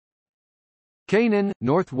Canaan,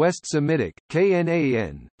 Northwest Semitic,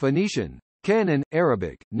 Knan, Phoenician, Canaan,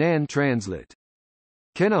 Arabic, Nan translate.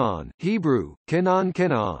 Canaan, Hebrew,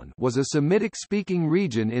 Canaan was a Semitic-speaking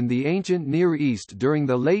region in the ancient Near East during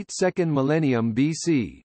the late 2nd millennium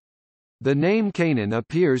BC. The name Canaan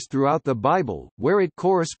appears throughout the Bible, where it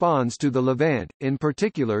corresponds to the Levant, in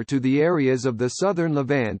particular to the areas of the southern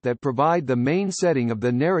Levant that provide the main setting of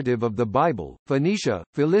the narrative of the Bible: Phoenicia,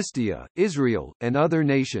 Philistia, Israel, and other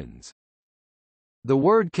nations. The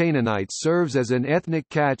word Canaanites serves as an ethnic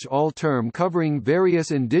catch-all term covering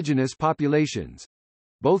various indigenous populations,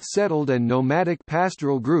 both settled and nomadic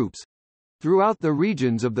pastoral groups, throughout the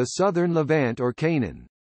regions of the southern Levant or Canaan.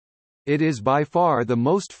 It is by far the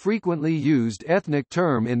most frequently used ethnic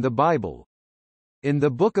term in the Bible. In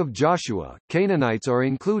the Book of Joshua, Canaanites are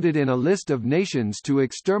included in a list of nations to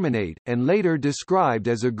exterminate, and later described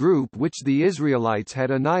as a group which the Israelites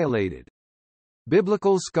had annihilated.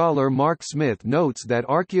 Biblical scholar Mark Smith notes that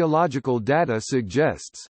archaeological data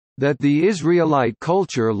suggests that the Israelite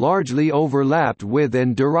culture largely overlapped with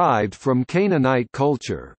and derived from Canaanite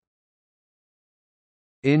culture.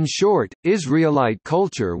 In short, Israelite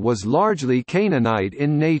culture was largely Canaanite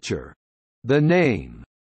in nature. The name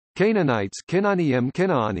Canaanites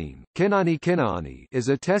is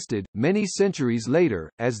attested, many centuries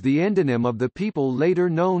later, as the endonym of the people later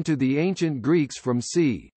known to the ancient Greeks from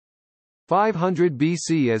c. 500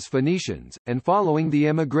 BC as Phoenicians, and following the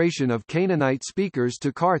emigration of Canaanite speakers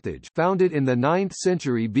to Carthage, founded in the 9th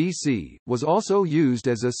century BC, was also used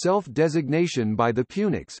as a self-designation by the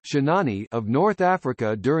Punics of North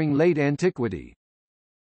Africa during late antiquity.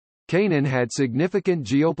 Canaan had significant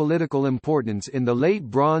geopolitical importance in the Late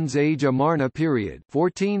Bronze Age Amarna period,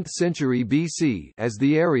 14th century BC, as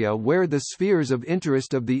the area where the spheres of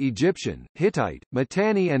interest of the Egyptian, Hittite,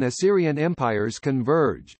 Mitanni and Assyrian empires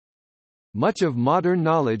converged. Much of modern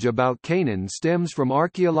knowledge about Canaan stems from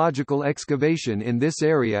archaeological excavation in this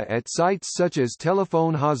area at sites such as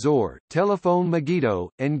Telephone Hazor, Telephone Megiddo,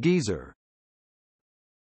 and Gezer.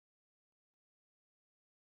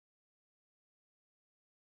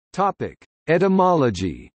 Topic: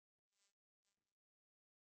 Etymology.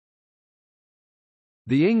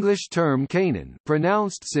 The English term Canaan,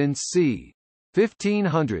 pronounced since c.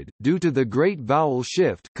 1500, due to the Great Vowel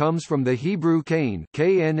Shift, comes from the Hebrew Cain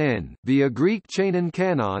 (knn), via Greek Chainan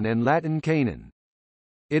Canon and Latin Canaan.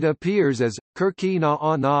 It appears as Kirki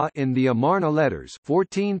na in the Amarna letters,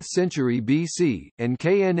 14th century BC, and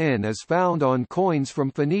knn is found on coins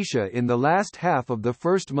from Phoenicia in the last half of the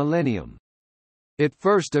first millennium. It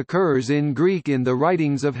first occurs in Greek in the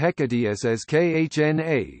writings of Hecataeus as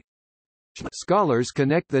khna. Scholars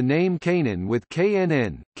connect the name Canaan with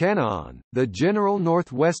Knn, Canaan, the general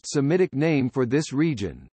Northwest Semitic name for this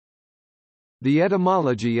region. The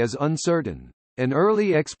etymology is uncertain. An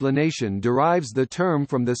early explanation derives the term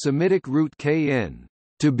from the Semitic root kn,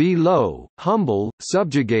 to be low, humble,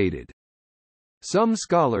 subjugated. Some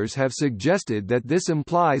scholars have suggested that this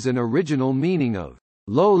implies an original meaning of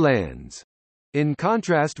lowlands, in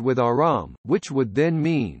contrast with Aram, which would then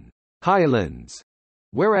mean highlands,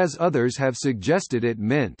 whereas others have suggested it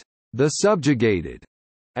meant the subjugated,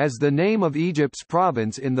 as the name of Egypt's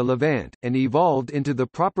province in the Levant, and evolved into the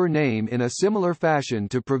proper name in a similar fashion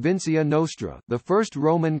to Provincia Nostra, the first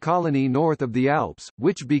Roman colony north of the Alps,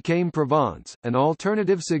 which became Provence. An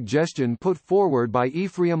alternative suggestion put forward by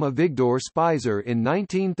Ephraim Avigdor Spicer in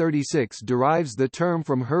 1936 derives the term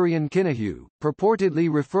from Hurrian Kinnahu,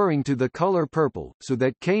 purportedly referring to the color purple, so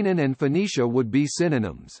that Canaan and Phoenicia would be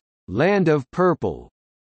synonyms. Land of purple.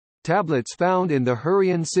 Tablets found in the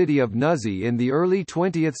Hurrian city of Nuzi in the early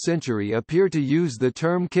 20th century appear to use the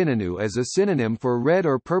term Kinanu as a synonym for red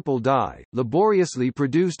or purple dye, laboriously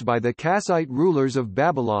produced by the Kassite rulers of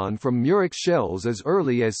Babylon from murex shells as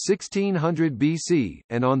early as 1600 BC,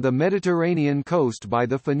 and on the Mediterranean coast by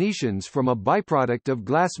the Phoenicians from a byproduct of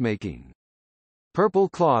glassmaking. Purple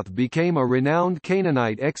cloth became a renowned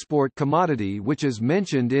Canaanite export commodity which is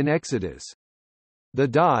mentioned in Exodus. The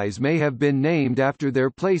dyes may have been named after their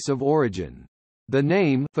place of origin. The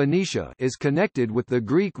name Phoenicia is connected with the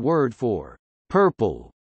Greek word for purple,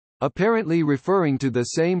 apparently referring to the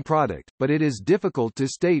same product, but it is difficult to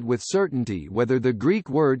state with certainty whether the Greek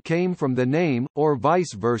word came from the name, or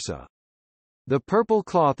vice versa. The purple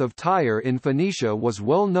cloth of Tyre in Phoenicia was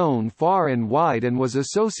well known far and wide and was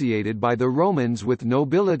associated by the Romans with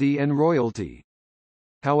nobility and royalty.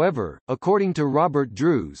 However, according to Robert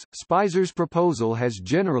Drews, Spicer's proposal has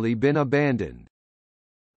generally been abandoned.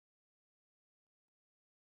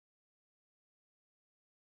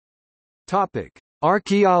 Topic: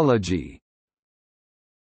 Archaeology.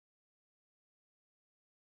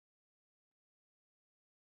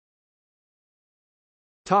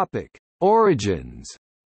 Origins.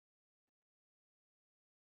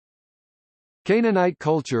 Canaanite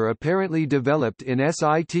culture apparently developed in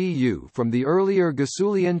situ from the earlier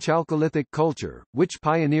Gasulian Chalcolithic culture, which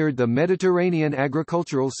pioneered the Mediterranean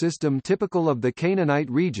agricultural system typical of the Canaanite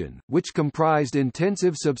region, which comprised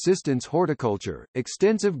intensive subsistence horticulture,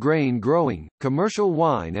 extensive grain growing, commercial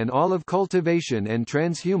wine and olive cultivation and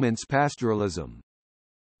transhumance pastoralism.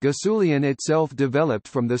 Gasulian itself developed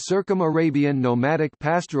from the Circum-Arabian nomadic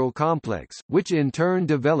pastoral complex, which in turn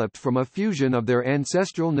developed from a fusion of their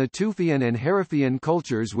ancestral Natufian and Harifian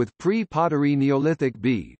cultures with pre-pottery Neolithic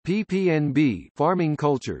 (PPNB) farming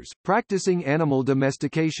cultures, practicing animal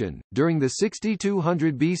domestication, during the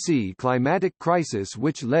 6200 BC climatic crisis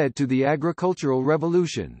which led to the agricultural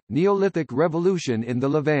revolution, Neolithic revolution in the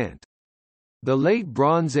Levant. The Late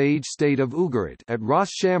Bronze Age state of Ugarit at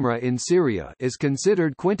Ras Shamra in Syria is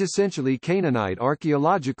considered quintessentially Canaanite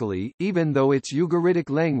archaeologically, even though its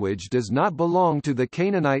Ugaritic language does not belong to the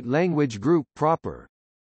Canaanite language group proper.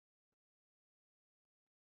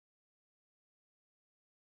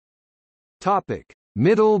 Topic: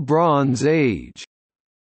 Middle Bronze Age.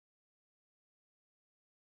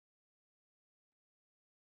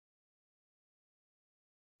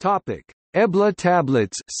 Topic: Ebla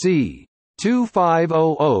tablets c.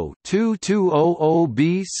 2500–2200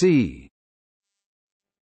 BC.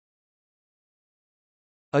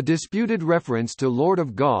 A disputed reference to Lord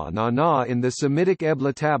of Ga-na-na in the Semitic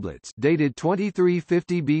Ebla tablets dated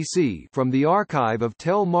 2350 BC from the archive of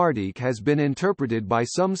Tel Marduk has been interpreted by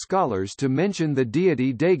some scholars to mention the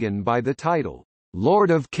deity Dagon by the title, Lord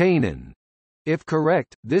of Canaan. If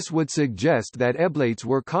correct, this would suggest that Eblates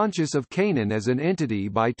were conscious of Canaan as an entity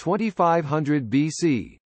by 2500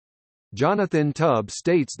 BC. Jonathan Tubb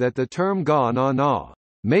states that the term Ga-na-na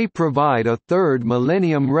may provide a third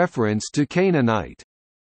millennium reference to Canaanite,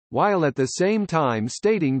 while at the same time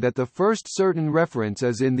stating that the first certain reference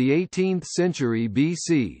is in the 18th century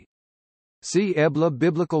BC. See Ebla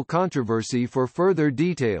Biblical Controversy for further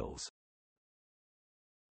details.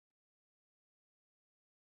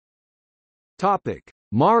 Topic: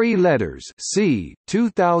 Mari letters c.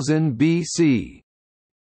 2000 BC.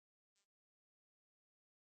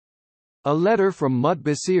 A letter from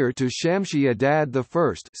Mutbasir to Shamshi Adad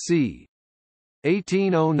I c.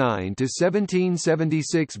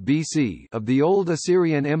 1809–1776 BC of the Old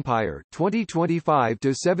Assyrian Empire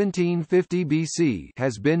 2025–1750 BC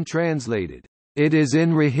has been translated. It is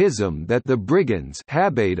in Rehism that the Brigands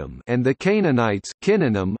and the Canaanites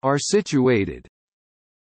are situated.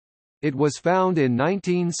 It was found in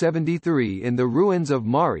 1973 in the ruins of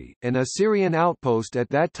Mari, an Assyrian outpost at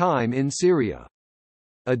that time in Syria.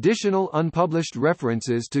 Additional unpublished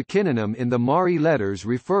references to Canaan in the Mari letters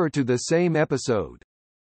refer to the same episode.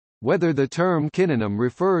 Whether the term Canaan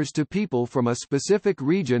refers to people from a specific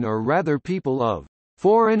region or rather people of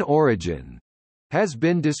foreign origin has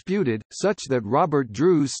been disputed, such that Robert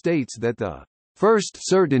Drews states that the first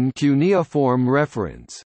certain cuneiform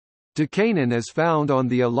reference to Canaan is found on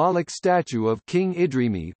the Alalakh statue of King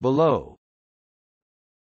Idrimi below.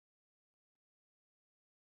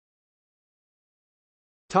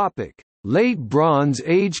 Topic: Late Bronze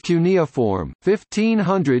Age cuneiform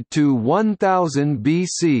 1500 to 1000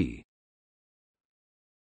 BC.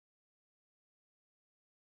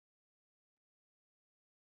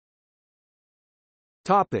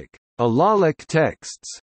 Topic: Alalakh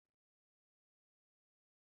texts.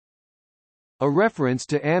 A reference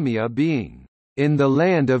to Amia being in the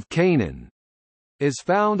land of Canaan is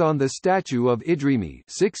found on the statue of Idrimi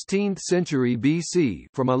 16th century BC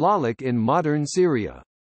from Alalakh in modern Syria.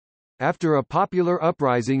 After a popular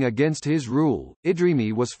uprising against his rule,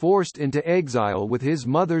 Idrimi was forced into exile with his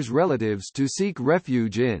mother's relatives to seek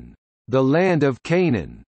refuge in the land of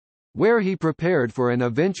Canaan, where he prepared for an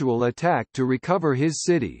eventual attack to recover his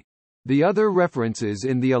city. The other references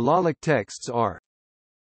in the Alalakh texts are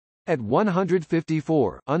at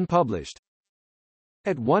 154, unpublished.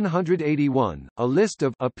 At 181, a list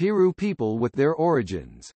of Apiru people with their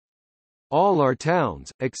origins. All are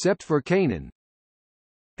towns, except for Canaan.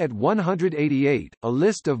 At 188, a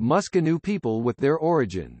list of Muskanu people with their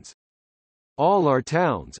origins. All are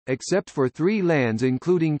towns, except for 3 lands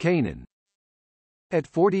including Canaan. At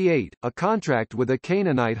 48, a contract with a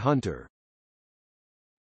Canaanite hunter.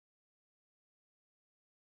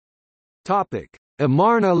 Topic: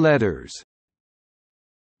 Amarna letters.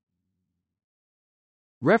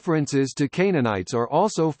 References to Canaanites are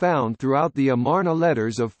also found throughout the Amarna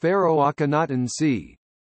letters of Pharaoh Akhenaten c.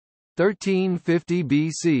 1350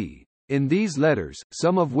 BC. In these letters,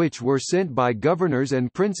 some of which were sent by governors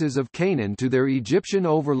and princes of Canaan to their Egyptian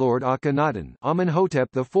overlord Akhenaten Amenhotep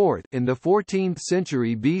IV in the 14th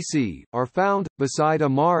century BC, are found, beside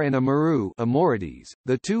Amar and Amaru Amorites,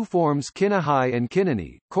 the two forms Kinahai and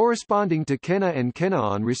Kinani, corresponding to Kena and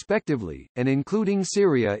Kenaan respectively, and including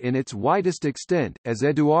Syria in its widest extent, as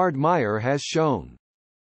Eduard Meyer has shown.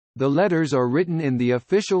 The letters are written in the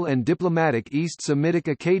official and diplomatic East Semitic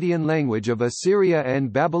Akkadian language of Assyria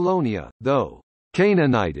and Babylonia, though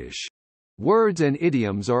Canaanitish words and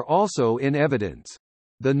idioms are also in evidence.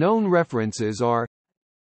 The known references are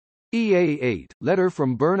Ea 8, letter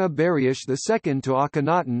from Burna Berish II to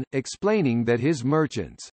Akhenaten, explaining that his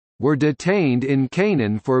merchants were detained in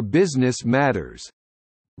Canaan for business matters,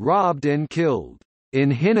 robbed and killed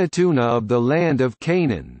in Hinatuna of the land of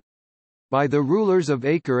Canaan by the rulers of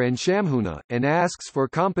Acre and Shamhuna, and asks for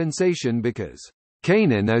compensation because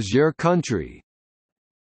Canaan is your country.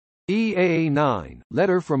 Ea 9,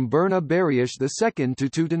 letter from Burna Berish II to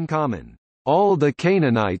Tutankhamun. All the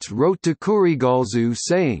Canaanites wrote to Kurigalzu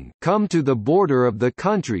saying, "Come to the border of the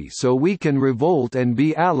country so we can revolt and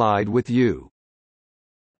be allied with you."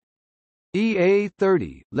 Ea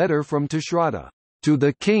 30, letter from Tushratta. To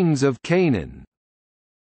the kings of Canaan.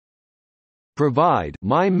 Provide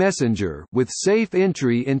my messenger with safe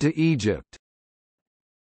entry into Egypt.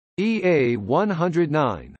 Ea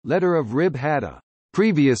 109, letter of Rib Hadda.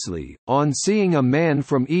 Previously, on seeing a man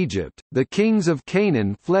from Egypt, the kings of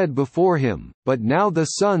Canaan fled before him, but now the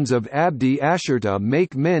sons of Abdi Ashurta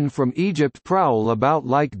make men from Egypt prowl about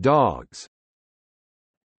like dogs.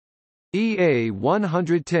 Ea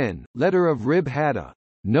 110, letter of Rib Hadda.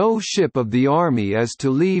 No ship of the army is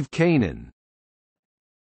to leave Canaan.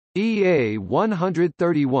 Ea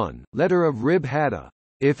 131, letter of Rib Hadda.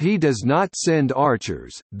 If he does not send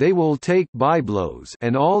archers, they will take Byblos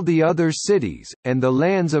and all the other cities, and the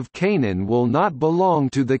lands of Canaan will not belong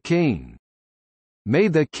to the king. May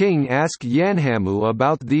the king ask Yanhamu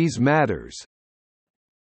about these matters.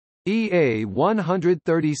 Ea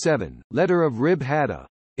 137, letter of Rib Hadda.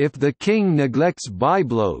 If the king neglects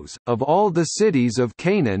Byblos, of all the cities of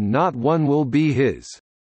Canaan not one will be his.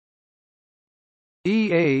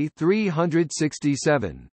 Ea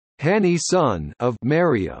 367. Hani son of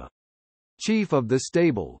Maria, chief of the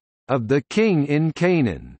stable of the king in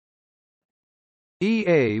Canaan.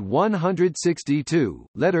 Ea 162,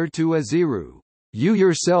 letter to Aziru. You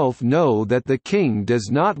yourself know that the king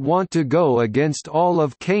does not want to go against all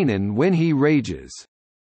of Canaan when he rages.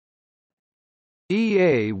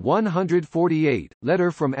 Ea 148,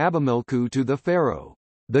 letter from Abimelku to the Pharaoh.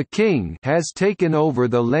 The king has taken over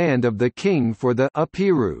the land of the king for the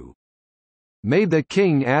Apiru. May the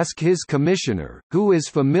king ask his commissioner, who is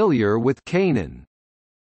familiar with Canaan.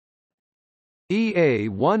 Ea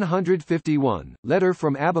 151, letter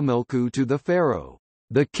from Abimelku to the Pharaoh.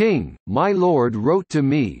 The king, my lord wrote to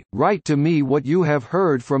me, write to me what you have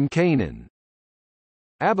heard from Canaan.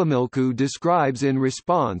 Abimelku describes in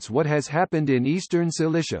response what has happened in eastern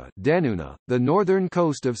Cilicia, Danuna, the northern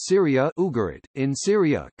coast of Syria, Ugarit, in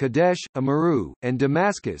Syria, Kadesh, Amaru, and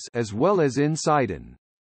Damascus, as well as in Sidon.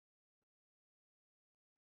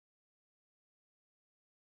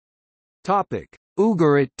 Topic: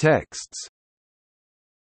 Ugarit texts.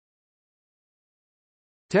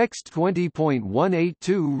 Text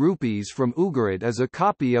 20.182 rupees from Ugarit is a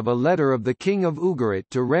copy of a letter of the king of Ugarit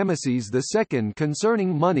to Ramesses II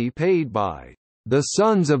concerning money paid by the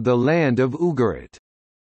sons of the land of Ugarit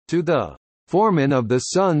to the foreman of the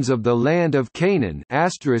sons of the land of Canaan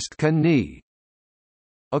 *Kani.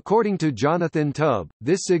 According to Jonathan Tubb,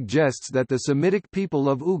 this suggests that the Semitic people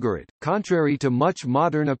of Ugarit, contrary to much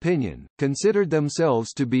modern opinion, considered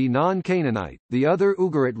themselves to be non-Canaanite. The other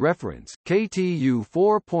Ugarit reference, KTU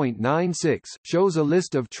 4.96, shows a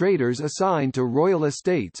list of traders assigned to royal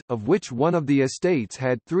estates, of which one of the estates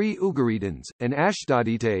had 3 Ugaritans, an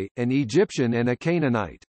Ashdodite, an Egyptian and a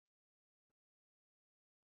Canaanite.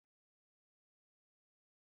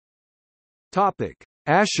 Topic: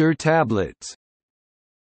 Ashur tablets.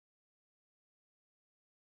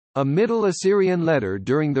 A Middle Assyrian letter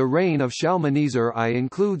during the reign of Shalmaneser I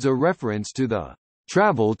includes a reference to the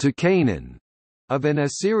travel to Canaan of an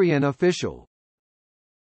Assyrian official.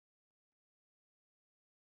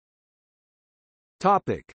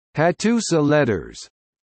 Topic: Hattusa letters.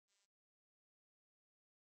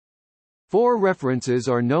 4 references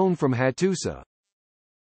are known from Hattusa.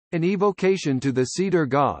 An evocation to the cedar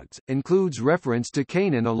gods, includes reference to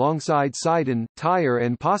Canaan alongside Sidon, Tyre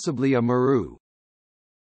and possibly Amaru.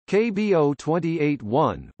 KBO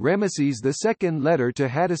 28-1, Ramesses II letter to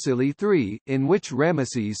Hattusili III, in which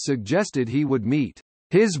Ramesses suggested he would meet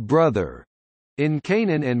his brother in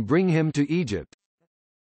Canaan and bring him to Egypt.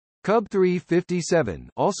 Cub 357,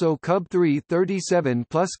 also Cub 337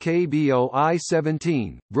 plus KBOI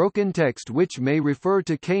 17, broken text which may refer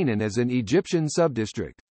to Canaan as an Egyptian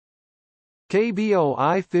subdistrict.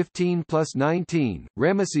 KBOI 15 plus 19,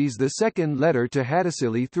 Ramesses II letter to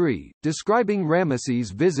Hattusa III, describing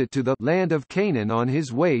Ramesses' visit to the land of Canaan on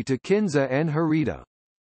his way to Kinza and Harita.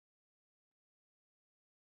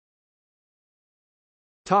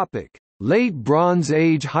 Topic: Late Bronze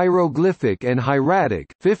Age Hieroglyphic and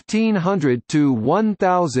Hieratic 1500 to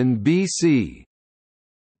 1000 BC.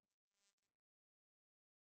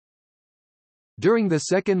 During the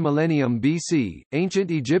second millennium BC, ancient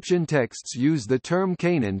Egyptian texts use the term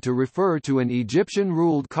Canaan to refer to an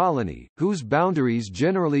Egyptian-ruled colony, whose boundaries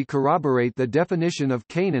generally corroborate the definition of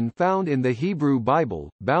Canaan found in the Hebrew Bible,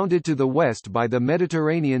 bounded to the west by the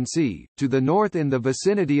Mediterranean Sea, to the north in the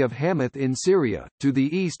vicinity of Hamath in Syria, to the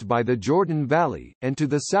east by the Jordan Valley, and to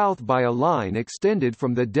the south by a line extended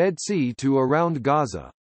from the Dead Sea to around Gaza.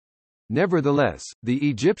 Nevertheless, the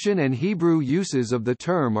Egyptian and Hebrew uses of the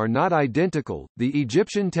term are not identical. The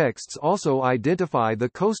Egyptian texts also identify the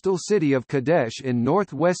coastal city of Kadesh in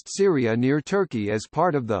northwest Syria near Turkey as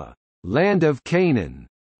part of the land of Canaan,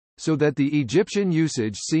 so that the Egyptian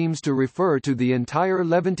usage seems to refer to the entire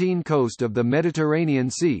Levantine coast of the Mediterranean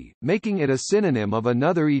Sea, making it a synonym of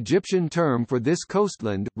another Egyptian term for this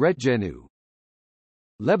coastland, Retjenu.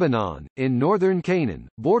 Lebanon, in northern Canaan,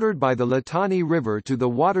 bordered by the Litani River to the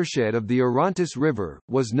watershed of the Orontes River,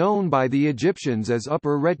 was known by the Egyptians as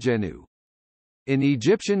Upper Retjenu. In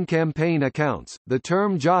Egyptian campaign accounts, the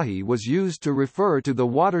term Jahi was used to refer to the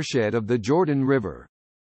watershed of the Jordan River.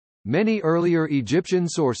 Many earlier Egyptian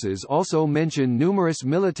sources also mention numerous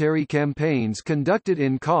military campaigns conducted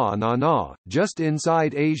in Ka-Nana, just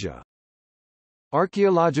inside Asia.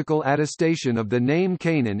 Archaeological attestation of the name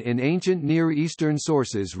Canaan in ancient Near Eastern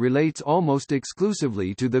sources relates almost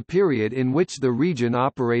exclusively to the period in which the region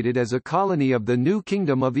operated as a colony of the New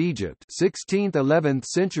Kingdom of Egypt, 16th–11th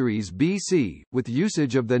centuries BC, with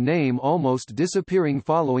usage of the name almost disappearing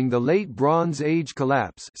following the Late Bronze Age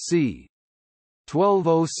collapse, c.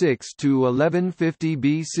 1206 to 1150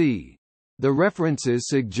 BC. The references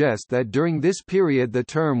suggest that during this period the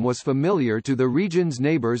term was familiar to the region's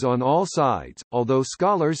neighbors on all sides, although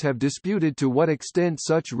scholars have disputed to what extent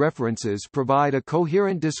such references provide a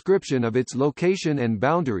coherent description of its location and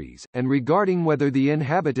boundaries, and regarding whether the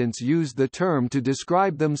inhabitants used the term to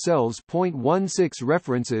describe themselves. 16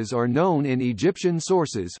 references are known in Egyptian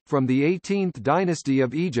sources, from the 18th dynasty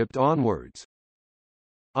of Egypt onwards.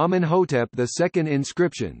 Amenhotep II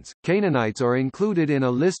inscriptions, Canaanites are included in a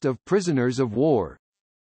list of prisoners of war.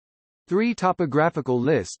 3 topographical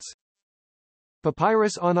lists.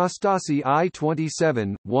 Papyrus Anastasi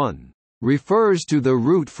I-27, 1, refers to the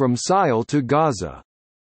route from Sile to Gaza,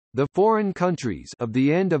 the foreign countries of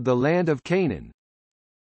the end of the land of Canaan.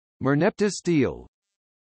 Merneptah Stele.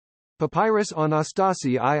 Papyrus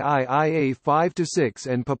Anastasi IIIA 5–6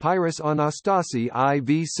 and Papyrus Anastasi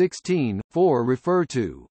IV 16, 4 refer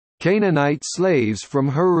to Canaanite slaves from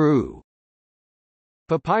Heru.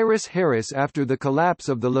 Papyrus Harris after the collapse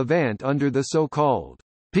of the Levant under the so-called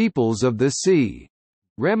peoples of the sea.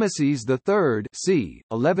 Ramesses III c.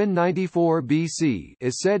 1194 BC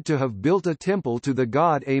is said to have built a temple to the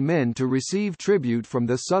god Amen to receive tribute from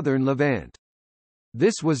the southern Levant.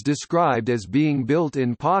 This was described as being built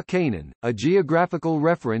in Pa Canaan, a geographical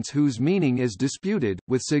reference whose meaning is disputed,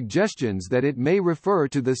 with suggestions that it may refer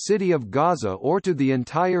to the city of Gaza or to the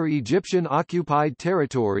entire Egyptian-occupied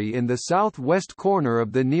territory in the southwest corner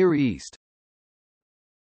of the Near East.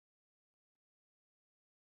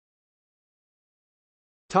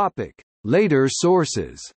 Later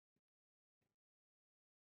sources.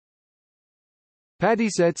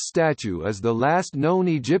 Patiset's statue is the last known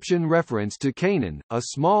Egyptian reference to Canaan, a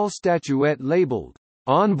small statuette labeled,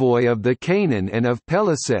 "Envoy of the Canaan and of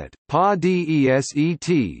Peliset, Pa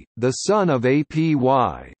Deset, the son of Apy."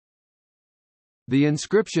 The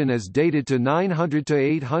inscription is dated to 900 to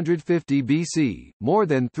 850 BC, more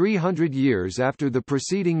than 300 years after the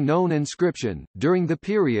preceding known inscription. During the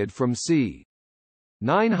period from c.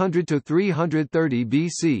 900 to 330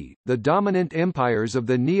 BC, the dominant empires of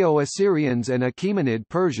the Neo-Assyrians and Achaemenid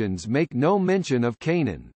Persians make no mention of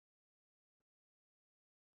Canaan.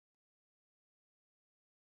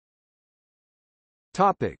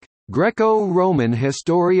 Topic: Greco-Roman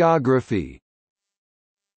historiography.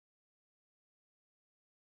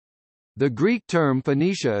 The Greek term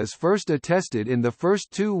Phoenicia is first attested in the first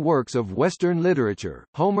two works of Western literature,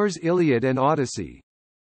 Homer's Iliad and Odyssey.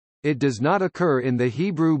 It does not occur in the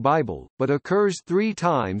Hebrew Bible, but occurs 3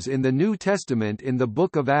 times in the New Testament in the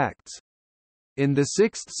Book of Acts. In the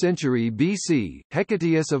 6th century BC,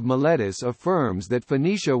 Hecataeus of Miletus affirms that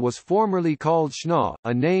Phoenicia was formerly called Shna,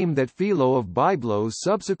 a name that Philo of Byblos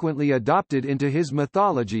subsequently adopted into his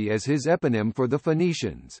mythology as his eponym for the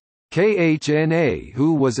Phoenicians, Khna,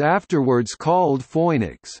 who was afterwards called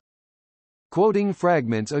Phoenix. Quoting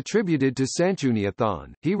fragments attributed to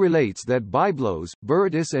Sanchuniathon, he relates that Byblos,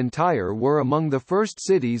 Berytus and Tyre were among the first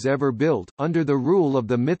cities ever built, under the rule of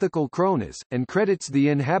the mythical Cronus, and credits the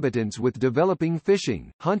inhabitants with developing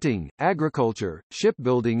fishing, hunting, agriculture,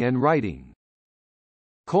 shipbuilding and writing.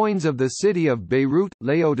 Coins of the city of Beirut,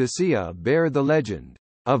 Laodicea bear the legend,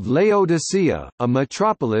 of Laodicea, a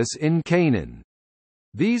metropolis in Canaan.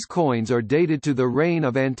 These coins are dated to the reign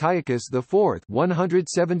of Antiochus IV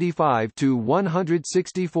 175 to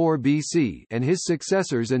 164 BC and his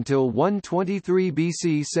successors until 123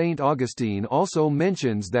 BC. St. Augustine also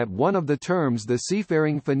mentions that one of the terms the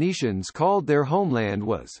seafaring Phoenicians called their homeland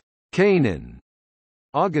was Canaan.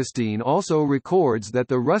 Augustine also records that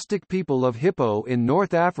the rustic people of Hippo in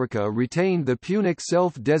North Africa retained the Punic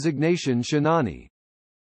self-designation Shinani.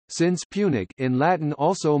 Since Punic in Latin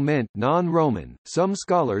also meant non-Roman, some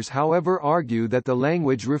scholars however argue that the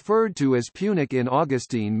language referred to as Punic in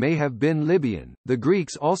Augustine may have been Libyan. The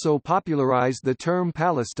Greeks also popularized the term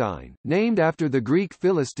Palestine, named after the Greek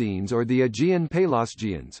Philistines or the Aegean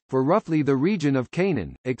Pelasgians, for roughly the region of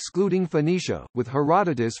Canaan, excluding Phoenicia, with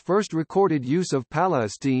Herodotus' first recorded use of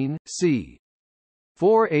Palestine, c.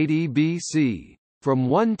 480 BC. From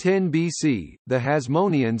 110 BC, the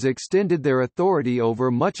Hasmoneans extended their authority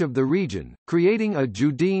over much of the region, creating a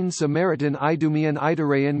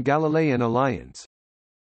Judean-Samaritan-Idumean-Idurean-Galilean alliance.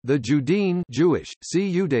 The Judean Jewish,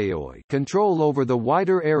 Judeoi control over the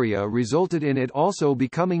wider area resulted in it also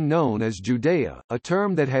becoming known as Judea, a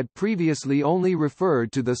term that had previously only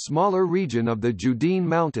referred to the smaller region of the Judean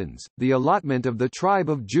Mountains, the allotment of the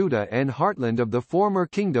tribe of Judah and heartland of the former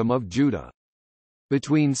kingdom of Judah.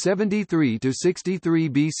 Between 73 to 63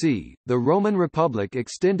 BC, the Roman Republic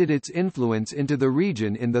extended its influence into the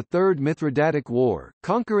region in the Third Mithridatic War,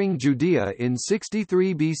 conquering Judea in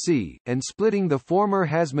 63 BC, and splitting the former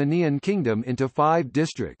Hasmonean kingdom into 5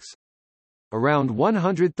 districts. Around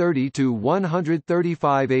 130 to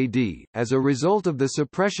 135 AD, as a result of the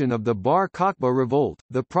suppression of the Bar Kokhba revolt,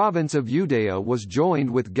 the province of Judea was joined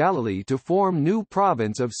with Galilee to form new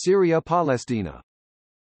province of Syria-Palestina.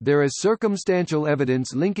 There is circumstantial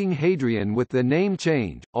evidence linking Hadrian with the name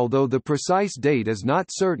change, although the precise date is not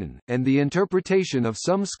certain, and the interpretation of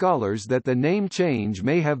some scholars that the name change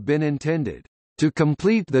may have been intended to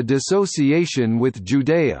complete the dissociation with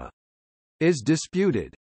Judea is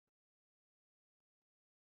disputed.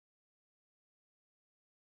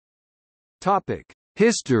 Topic: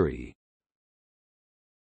 History.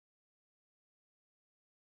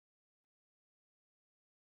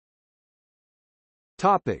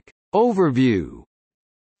 Topic. Overview.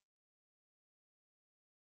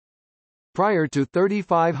 Prior to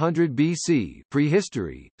 3500 BC,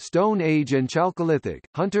 prehistory, Stone Age and Chalcolithic,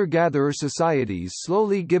 hunter-gatherer societies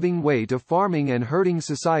slowly giving way to farming and herding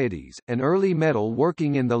societies, and early metal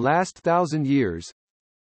working in the last 1,000 years.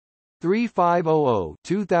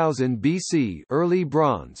 3500–2000 BC, early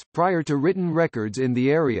bronze, prior to written records in the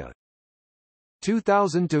area.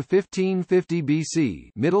 2000 to 1550 BC,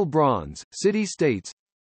 Middle Bronze, city-states.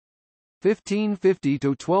 1550 to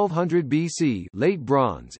 1200 BC, Late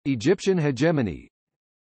Bronze, Egyptian hegemony.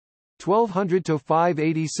 1200 to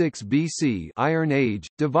 586 BC, Iron Age,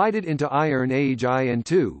 divided into Iron Age I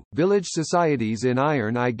and II, village societies in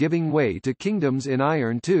Iron I giving way to kingdoms in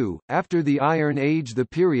Iron II. After the Iron Age, the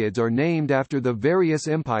periods are named after the various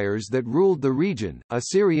empires that ruled the region: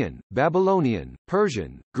 Assyrian, Babylonian,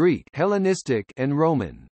 Persian, Greek, Hellenistic, and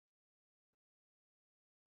Roman.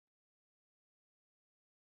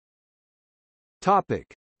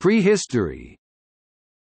 Topic: Prehistory.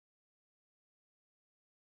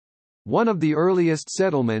 One of the earliest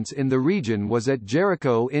settlements in the region was at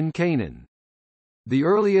Jericho in Canaan. The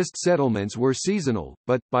earliest settlements were seasonal,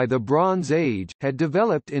 but, by the Bronze Age, had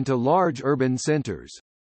developed into large urban centers.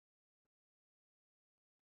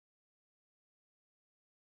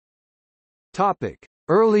 Topic: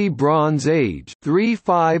 Early Bronze Age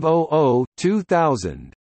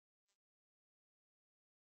 3500–2000.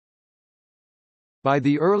 By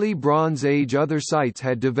the early Bronze Age other sites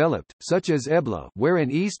had developed, such as Ebla, where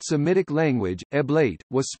an East Semitic language, Eblate,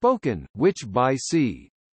 was spoken, which by c.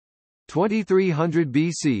 2300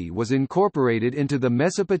 BC was incorporated into the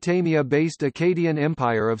Mesopotamia-based Akkadian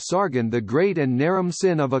Empire of Sargon the Great and Naram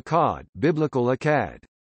Sin of Akkad, Biblical Akkad.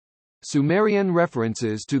 Sumerian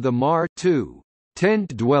references to the Mar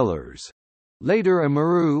tent dwellers, later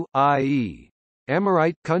Amaru, i.e.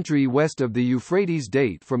 Amorite country west of the Euphrates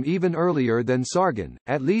date from even earlier than Sargon,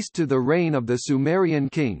 at least to the reign of the Sumerian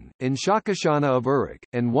king, Inshakashana of Uruk,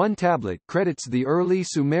 and one tablet credits the early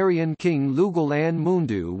Sumerian king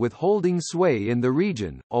Lugal-an-Mundu with holding sway in the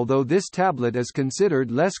region, although this tablet is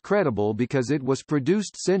considered less credible because it was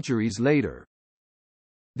produced centuries later.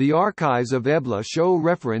 The archives of Ebla show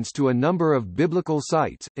reference to a number of biblical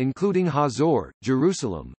sites, including Hazor,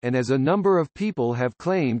 Jerusalem, and as a number of people have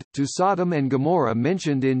claimed, to Sodom and Gomorrah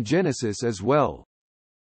mentioned in Genesis as well.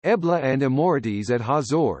 Ebla and Amorites at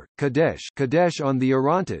Hazor, Kadesh on the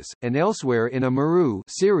Orontes, and elsewhere in Amurru,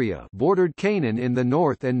 Syria, bordered Canaan in the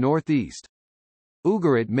north and northeast.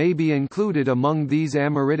 Ugarit may be included among these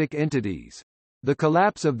Amoritic entities. The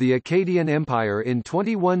collapse of the Akkadian Empire in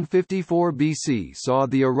 2154 BC saw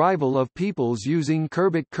the arrival of peoples using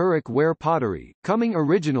Khirbet-Kuruk ware pottery, coming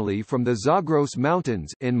originally from the Zagros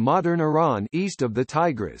Mountains in modern Iran east of the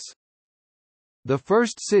Tigris. The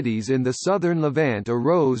first cities in the southern Levant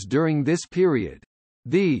arose during this period.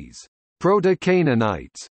 These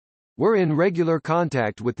proto-Canaanites were in regular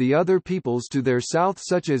contact with the other peoples to their south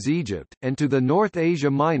such as Egypt, and to the north Asia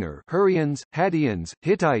Minor Hurrians, Hattians,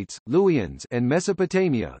 Hittites, Luwians and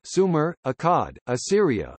Mesopotamia Sumer, Akkad,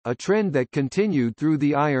 Assyria, a trend that continued through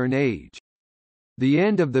the Iron Age. The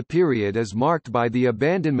end of the period is marked by the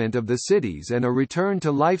abandonment of the cities and a return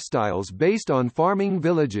to lifestyles based on farming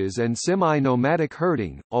villages and semi-nomadic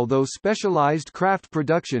herding, although specialized craft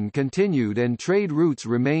production continued and trade routes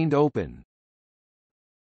remained open.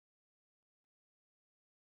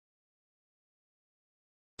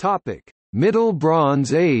 Topic: Middle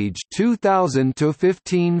Bronze Age 2000 to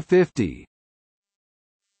 1550.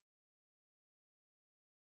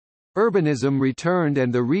 Urbanism returned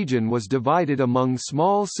and the region was divided among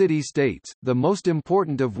small city-states, the most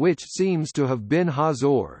important of which seems to have been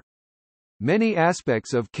Hazor. Many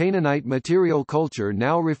aspects of Canaanite material culture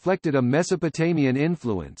now reflected a Mesopotamian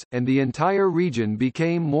influence, and the entire region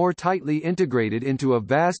became more tightly integrated into a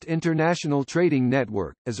vast international trading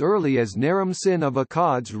network, as early as Naram-Sin of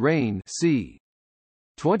Akkad's reign c.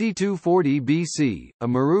 2240 BC.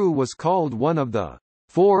 Amurru was called one of the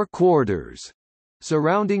four quarters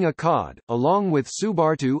surrounding Akkad, along with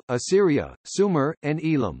Subartu, Assyria, Sumer, and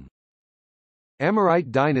Elam.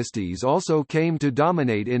 Amorite dynasties also came to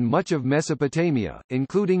dominate in much of Mesopotamia,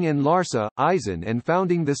 including in Larsa, Isin and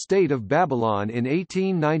founding the state of Babylon in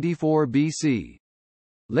 1894 BC.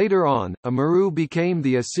 Later on, Amurru became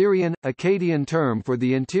the Assyrian, Akkadian term for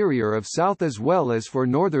the interior of South as well as for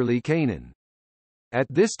northerly Canaan. At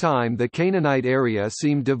this time the Canaanite area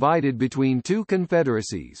seemed divided between two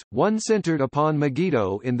confederacies, one centered upon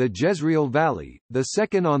Megiddo in the Jezreel Valley, the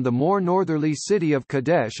second on the more northerly city of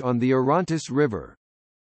Kadesh on the Orontes River.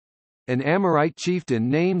 An Amorite chieftain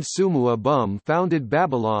named Sumu-Abum founded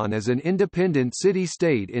Babylon as an independent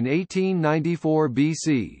city-state in 1894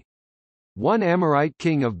 BC. One Amorite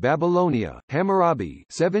king of Babylonia, Hammurabi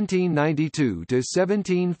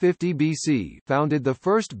 (1792–1750 BC), founded the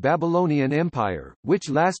first Babylonian Empire, which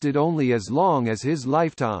lasted only as long as his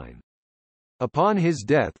lifetime. Upon his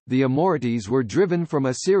death, the Amorites were driven from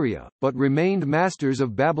Assyria, but remained masters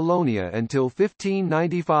of Babylonia until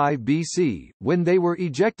 1595 BC, when they were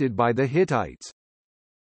ejected by the Hittites.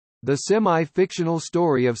 The semi-fictional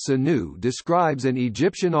story of Senu describes an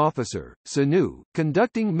Egyptian officer, Senu,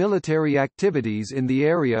 conducting military activities in the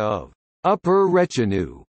area of Upper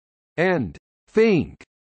Rechenu and Fink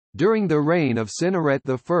during the reign of Sennaret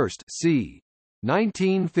I c.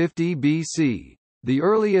 1950 BC. The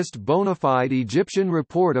earliest bona fide Egyptian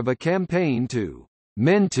report of a campaign to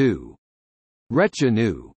Mentu,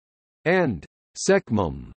 Rechenu, and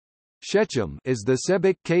Sekhmum, Shechem, is the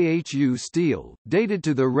Sebek Khu stele, dated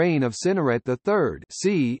to the reign of Sennaret III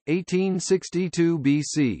c. 1862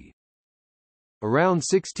 BC. Around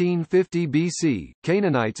 1650 BC,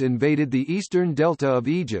 Canaanites invaded the eastern delta of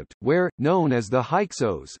Egypt, where, known as the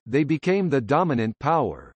Hyksos, they became the dominant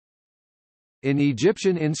power. In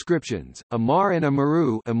Egyptian inscriptions, Amar and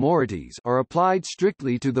Amurru Amorites are applied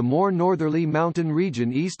strictly to the more northerly mountain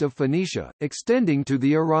region east of Phoenicia, extending to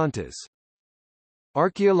the Orontes.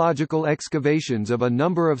 Archaeological excavations of a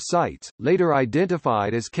number of sites, later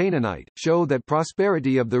identified as Canaanite, show that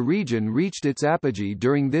prosperity of the region reached its apogee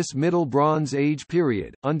during this Middle Bronze Age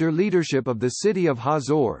period, under leadership of the city of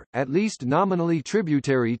Hazor, at least nominally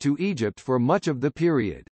tributary to Egypt for much of the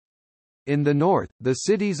period. In the north, the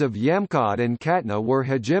cities of Yamkad and Katna were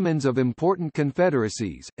hegemons of important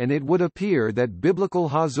confederacies, and it would appear that biblical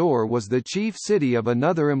Hazor was the chief city of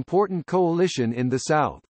another important coalition in the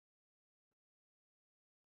south.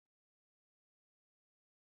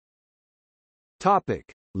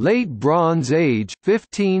 Topic: Late Bronze Age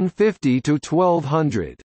 1550 to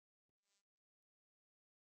 1200.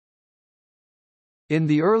 In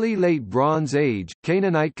the early Late Bronze Age,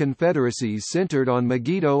 Canaanite confederacies centered on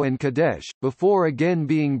Megiddo and Kadesh, before again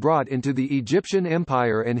being brought into the Egyptian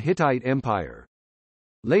Empire and Hittite Empire.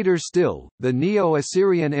 Later still, the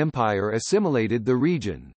Neo-Assyrian Empire assimilated the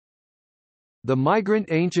region. The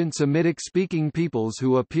migrant ancient Semitic-speaking peoples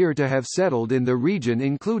who appear to have settled in the region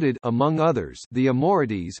included, among others, the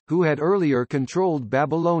Amorites, who had earlier controlled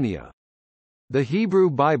Babylonia. The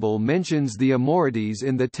Hebrew Bible mentions the Amorites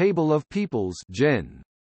in the Table of Peoples Gen.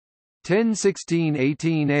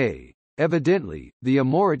 10:16-18a. Evidently, the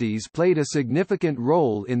Amorites played a significant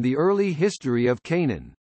role in the early history of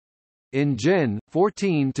Canaan. In Gen.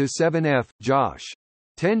 14-7f, Josh.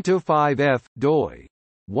 10-5f, doi.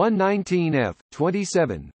 119f,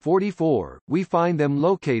 27, 44, we find them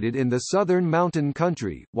located in the southern mountain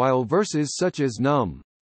country, while verses such as Num.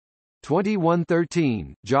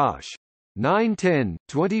 21:13, Josh. 9:10,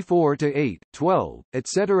 24-8, 12,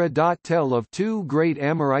 etc. Tell of two great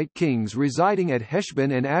Amorite kings residing at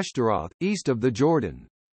Heshbon and Ashtaroth, east of the Jordan.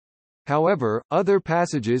 However, other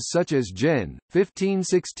passages such as Gen.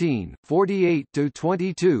 15:16,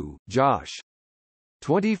 48-22, Josh.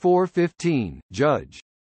 24:15, Judge.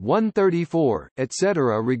 134,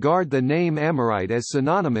 etc. regard the name Amorite as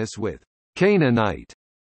synonymous with Canaanite.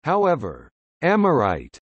 However,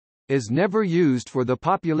 Amorite is never used for the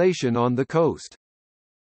population on the coast.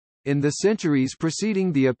 In the centuries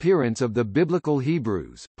preceding the appearance of the biblical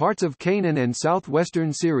Hebrews, parts of Canaan and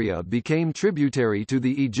southwestern Syria became tributary to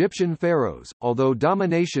the Egyptian pharaohs, although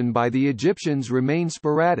domination by the Egyptians remained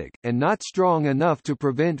sporadic, and not strong enough to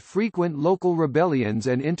prevent frequent local rebellions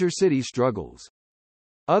and intercity struggles.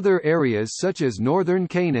 Other areas such as northern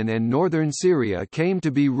Canaan and northern Syria came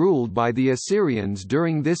to be ruled by the Assyrians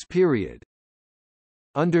during this period.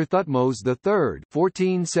 Under Thutmose III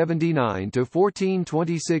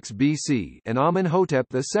 (1479–1426 BC) and Amenhotep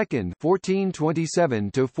II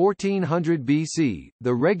 (1427–1400 BC),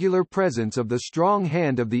 the regular presence of the strong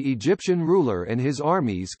hand of the Egyptian ruler and his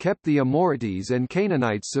armies kept the Amorites and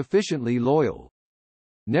Canaanites sufficiently loyal.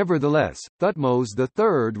 Nevertheless, Thutmose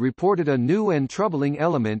III reported a new and troubling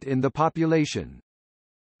element in the population.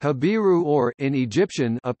 Habiru or, in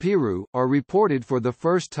Egyptian, Apiru, are reported for the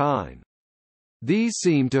first time. These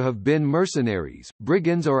seem to have been mercenaries,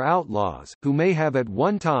 brigands or outlaws, who may have at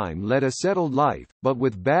one time led a settled life, but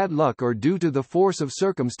with bad luck or due to the force of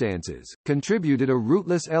circumstances, contributed a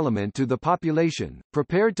rootless element to the population,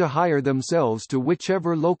 prepared to hire themselves to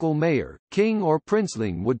whichever local mayor, king or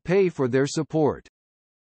princeling would pay for their support.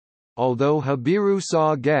 Although Habiru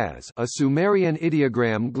saw Gaz, a Sumerian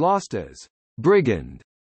ideogram glossed as brigand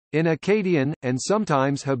in Akkadian, and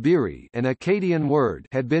sometimes Habiri, an Akkadian word,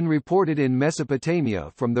 had been reported in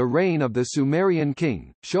Mesopotamia from the reign of the Sumerian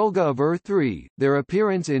king, Shulga of Ur III. Their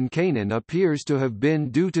appearance in Canaan appears to have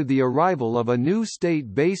been due to the arrival of a new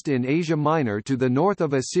state based in Asia Minor to the north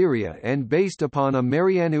of Assyria and based upon a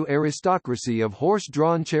Marianu aristocracy of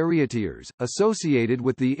horse-drawn charioteers, associated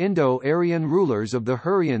with the Indo-Aryan rulers of the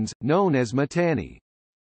Hurrians, known as Mitanni.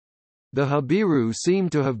 The Habiru seem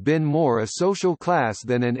to have been more a social class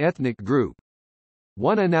than an ethnic group.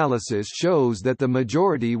 One analysis shows that the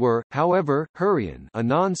majority were, however, Hurrian, a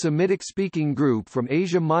non-Semitic speaking group from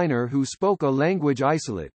Asia Minor who spoke a language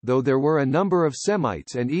isolate, though there were a number of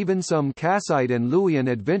Semites and even some Kassite and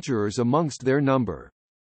Luwian adventurers amongst their number.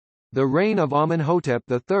 The reign of Amenhotep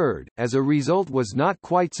III, as a result, was not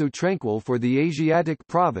quite so tranquil for the Asiatic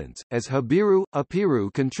province, as Habiru, Apiru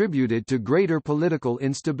contributed to greater political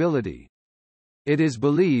instability. It is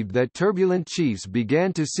believed that turbulent chiefs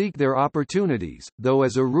began to seek their opportunities, though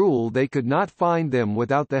as a rule they could not find them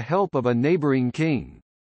without the help of a neighboring king.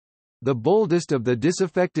 The boldest of the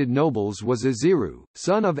disaffected nobles was Aziru,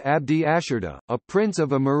 son of Abdi Ashurda, a prince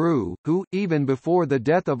of Amaru, who, even before the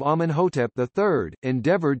death of Amenhotep III,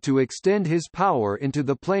 endeavored to extend his power into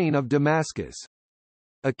the plain of Damascus.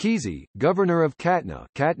 Akizi, governor of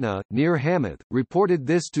Katna, near Hamath, reported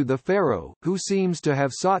this to the pharaoh, who seems to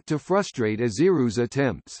have sought to frustrate Aziru's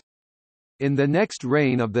attempts. In the next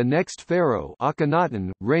reign of the next pharaoh,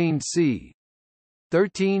 Akhenaten, reigned c.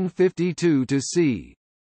 1352 to c.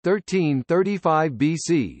 1335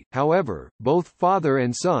 BC, however, both father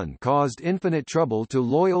and son caused infinite trouble to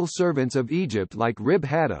loyal servants of Egypt like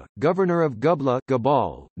Rib-Hadda, governor of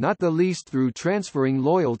Gabal, not the least through transferring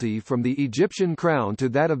loyalty from the Egyptian crown to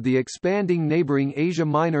that of the expanding neighboring Asia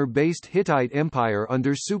Minor-based Hittite Empire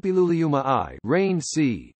under Suppiluliuma I, reigned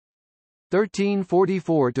c.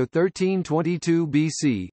 1344 to 1322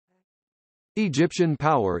 BC. Egyptian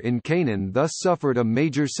power in Canaan thus suffered a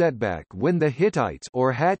major setback when the Hittites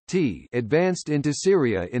or Hatti advanced into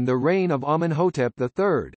Syria in the reign of Amenhotep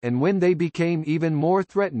III, and when they became even more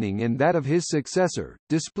threatening in that of his successor,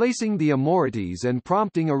 displacing the Amorites and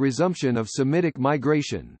prompting a resumption of Semitic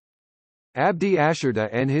migration. Abdi Ashurda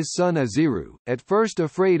and his son Aziru, at first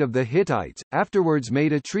afraid of the Hittites, afterwards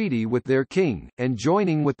made a treaty with their king, and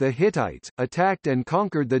joining with the Hittites, attacked and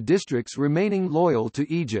conquered the districts remaining loyal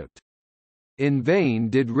to Egypt. In vain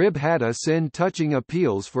did Rib-Hadda send touching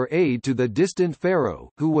appeals for aid to the distant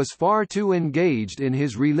pharaoh, who was far too engaged in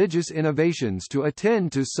his religious innovations to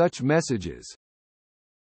attend to such messages.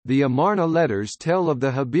 The Amarna letters tell of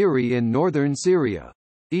the Habiri in northern Syria.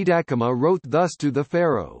 Etakama wrote thus to the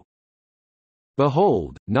pharaoh.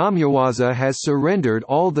 Behold, Namyawaza has surrendered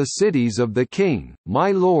all the cities of the king,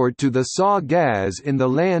 my lord, to the Saw-Gaz in the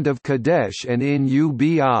land of Kadesh and in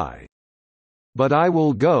Ubi. But I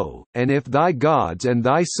will go, and if thy gods and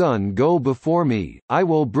thy son go before me, I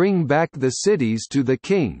will bring back the cities to the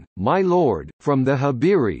king, my lord, from the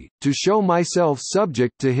Habiri, to show myself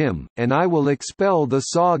subject to him, and I will expel the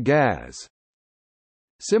Saw-Gaz.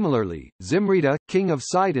 Similarly, Zimrida, king of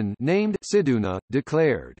Sidon named Siduna,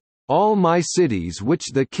 declared, all my cities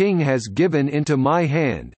which the king has given into my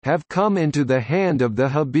hand, have come into the hand of the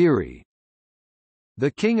Habiri. The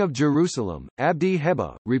king of Jerusalem, Abdi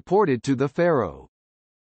Heba, reported to the pharaoh,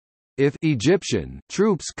 if Egyptian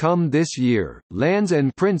troops come this year, lands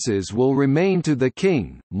and princes will remain to the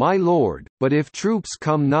king, my lord, but if troops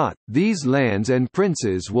come not, these lands and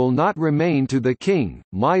princes will not remain to the king,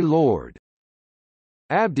 my lord.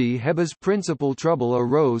 Abdi Heba's principal trouble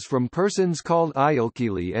arose from persons called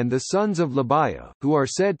Ialkili and the sons of Labiah, who are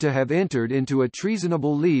said to have entered into a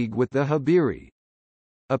treasonable league with the Habiri.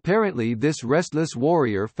 Apparently this restless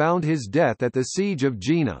warrior found his death at the siege of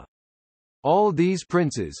Jena. All these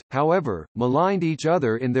princes, however, maligned each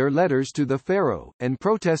other in their letters to the pharaoh, and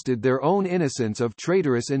protested their own innocence of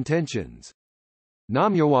traitorous intentions.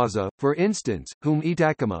 Namyawaza, for instance, whom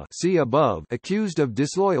Etakama see above accused of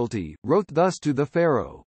disloyalty, wrote thus to the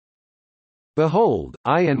pharaoh. Behold,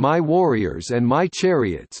 I and my warriors and my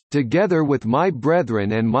chariots, together with my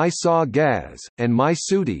brethren and my Saw-Gaz, and my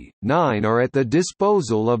Suti, 9 are at the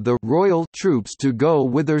disposal of the royal troops to go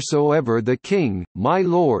whithersoever the king, my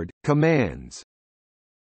lord, commands.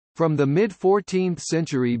 From the mid-14th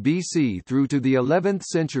century BC through to the 11th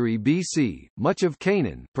century BC, much of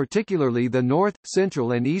Canaan, particularly the north,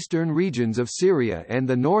 central and eastern regions of Syria and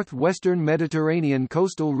the northwestern Mediterranean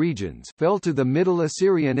coastal regions, fell to the Middle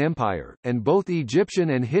Assyrian Empire, and both Egyptian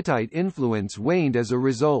and Hittite influence waned as a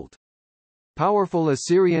result. Powerful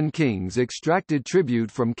Assyrian kings extracted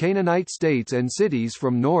tribute from Canaanite states and cities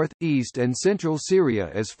from north, east and central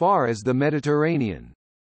Syria as far as the Mediterranean.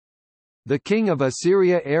 The king of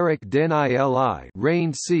Assyria Erik-den-ili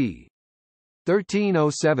reigned c.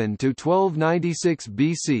 1307–1296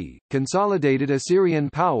 BC, consolidated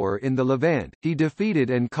Assyrian power in the Levant. He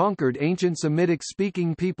defeated and conquered ancient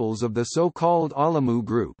Semitic-speaking peoples of the so-called Alamu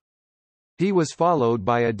group. He was followed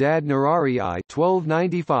by Adad-nirari I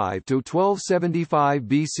 (1295–1275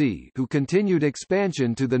 BC), who continued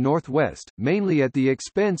expansion to the northwest, mainly at the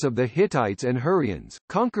expense of the Hittites and Hurrians,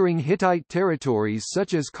 conquering Hittite territories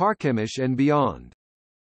such as Carchemish and beyond.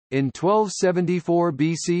 In 1274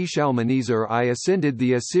 BC, Shalmaneser I ascended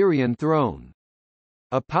the Assyrian throne.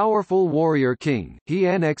 A powerful warrior king, he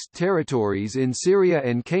annexed territories in Syria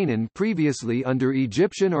and Canaan previously under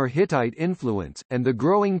Egyptian or Hittite influence, and the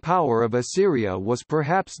growing power of Assyria was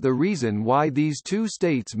perhaps the reason why these two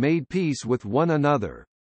states made peace with one another.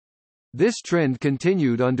 This trend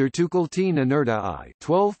continued under Tukulti-Ninurta I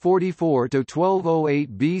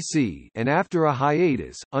 (1244–1208 BC) and after a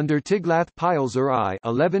hiatus, under Tiglath-Pileser I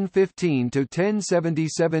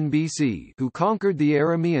 (1115–1077 BC), who conquered the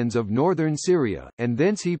Arameans of northern Syria, and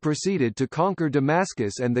thence he proceeded to conquer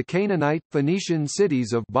Damascus and the Canaanite, Phoenician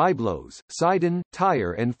cities of Byblos, Sidon,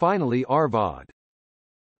 Tyre and finally Arvad.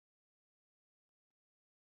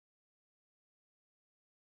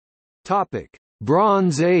 Topic: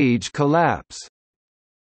 Bronze Age collapse.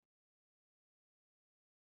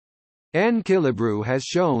 An-Kilibru has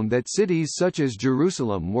shown that cities such as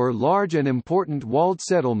Jerusalem were large and important walled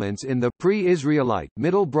settlements in the pre-Israelite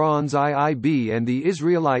Middle Bronze IIB and the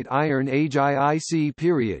Israelite Iron Age IIC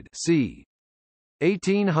period c.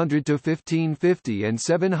 1800 to 1550 and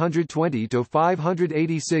 720 to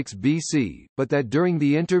 586 BC, but that during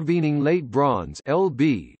the intervening Late Bronze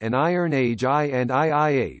 (LB) and Iron Age I and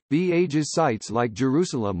IIA B ages sites like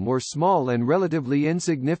Jerusalem were small and relatively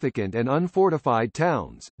insignificant and unfortified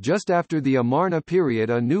towns. Just after the Amarna period,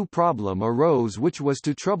 a new problem arose, which was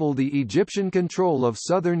to trouble the Egyptian control of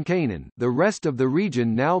southern Canaan, the rest of the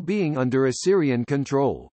region now being under Assyrian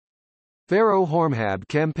control. Pharaoh Hormhab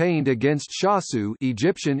campaigned against Shasu,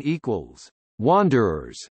 Egyptian equals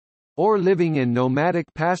wanderers, or living in nomadic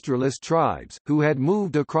pastoralist tribes, who had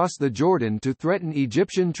moved across the Jordan to threaten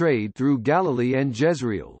Egyptian trade through Galilee and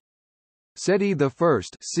Jezreel. Seti I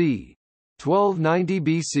c. 1290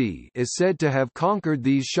 BC is said to have conquered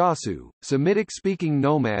these Shasu, Semitic-speaking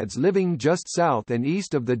nomads living just south and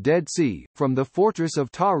east of the Dead Sea, from the fortress of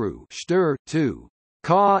Taru to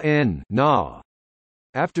Ka-en-na.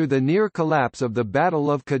 After the near collapse of the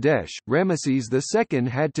Battle of Kadesh, Ramesses II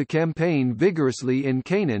had to campaign vigorously in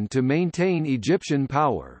Canaan to maintain Egyptian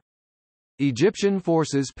power. Egyptian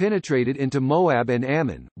forces penetrated into Moab and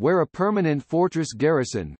Ammon, where a permanent fortress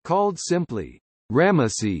garrison, called simply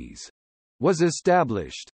Ramesses, was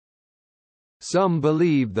established. Some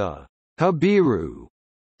believe the Habiru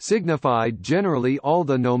signified generally all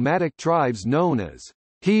the nomadic tribes known as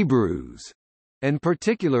Hebrews, and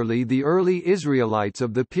particularly the early Israelites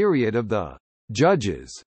of the period of the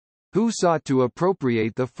Judges, who sought to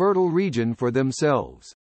appropriate the fertile region for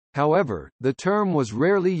themselves. However, the term was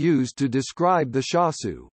rarely used to describe the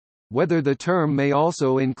Shasu. Whether the term may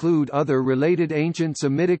also include other related ancient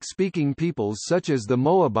Semitic-speaking peoples such as the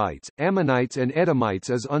Moabites, Ammonites and Edomites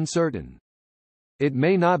is uncertain. It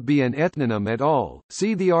may not be an ethnonym at all.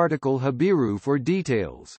 See the article Habiru for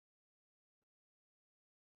details.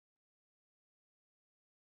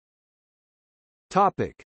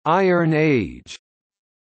 Topic: Iron Age.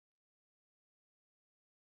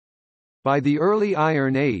 By the early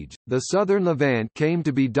Iron Age, the southern Levant came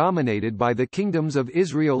to be dominated by the kingdoms of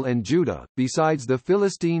Israel and Judah, besides the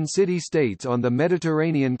Philistine city-states on the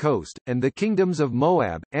Mediterranean coast, and the kingdoms of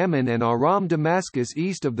Moab, Ammon and Aram Damascus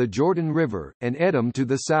east of the Jordan River, and Edom to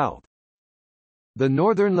the south. The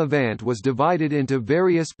northern Levant was divided into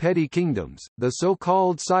various petty kingdoms, the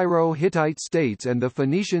so-called Syro-Hittite states and the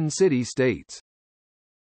Phoenician city-states.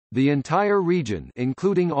 The entire region,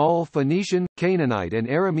 including all Phoenician, Canaanite and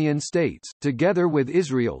Aramean states, together with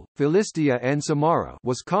Israel, Philistia and Samara,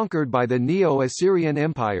 was conquered by the Neo-Assyrian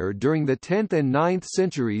Empire during the 10th and 9th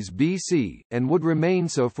centuries BC, and would remain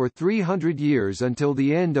so for 300 years until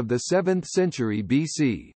the end of the 7th century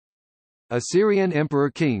BC. Assyrian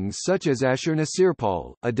emperor-kings such as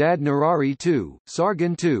Ashur-Nasirpal, Adad-Nirari II,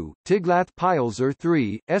 Sargon II, Tiglath-Pileser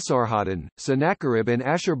III, Esarhaddon, Sennacherib and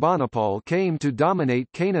Ashurbanipal came to dominate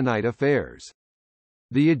Canaanite affairs.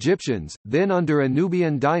 The Egyptians, then under a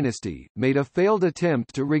Nubian dynasty, made a failed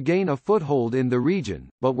attempt to regain a foothold in the region,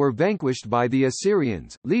 but were vanquished by the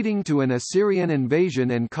Assyrians, leading to an Assyrian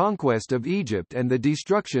invasion and conquest of Egypt and the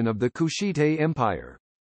destruction of the Kushite Empire.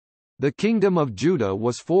 The kingdom of Judah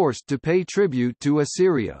was forced to pay tribute to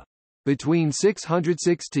Assyria. Between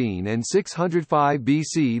 616 and 605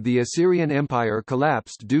 BC the Assyrian Empire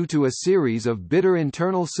collapsed due to a series of bitter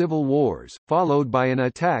internal civil wars, followed by an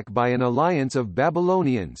attack by an alliance of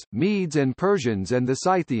Babylonians, Medes and Persians and the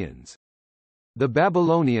Scythians. The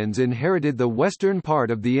Babylonians inherited the western part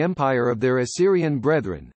of the empire of their Assyrian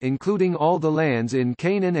brethren, including all the lands in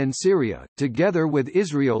Canaan and Syria, together with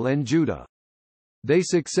Israel and Judah. They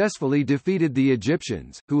successfully defeated the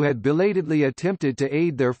Egyptians, who had belatedly attempted to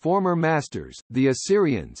aid their former masters, the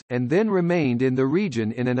Assyrians, and then remained in the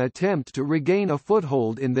region in an attempt to regain a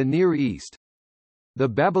foothold in the Near East. The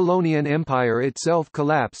Babylonian Empire itself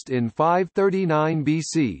collapsed in 539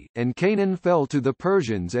 BC, and Canaan fell to the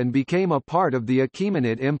Persians and became a part of the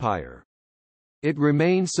Achaemenid Empire. It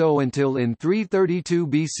remained so until in 332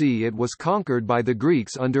 BC it was conquered by the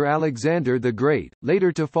Greeks under Alexander the Great,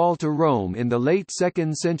 later to fall to Rome in the late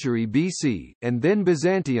 2nd century BC, and then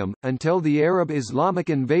Byzantium, until the Arab Islamic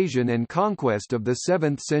invasion and conquest of the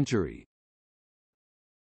 7th century.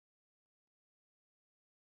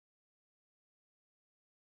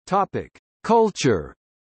 Topic: Culture.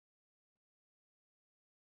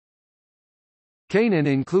 Canaan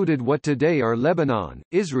included what today are Lebanon,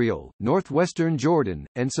 Israel, northwestern Jordan,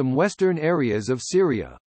 and some western areas of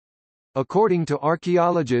Syria. According to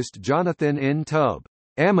archaeologist Jonathan N. Tubb,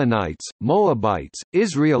 Ammonites, Moabites,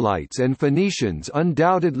 Israelites and Phoenicians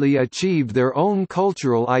undoubtedly achieved their own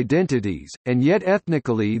cultural identities, and yet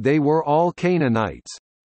ethnically they were all Canaanites.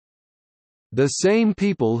 The same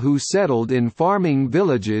people who settled in farming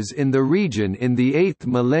villages in the region in the 8th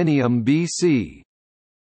millennium BC.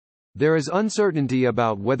 There is uncertainty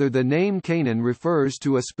about whether the name Canaan refers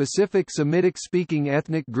to a specific Semitic-speaking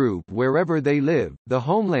ethnic group wherever they live, the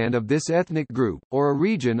homeland of this ethnic group, or a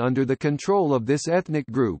region under the control of this ethnic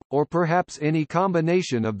group, or perhaps any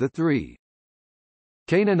combination of the three.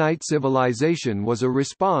 Canaanite civilization was a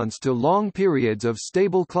response to long periods of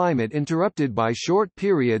stable climate interrupted by short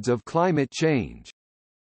periods of climate change.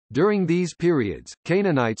 During these periods,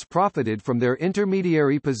 Canaanites profited from their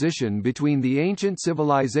intermediary position between the ancient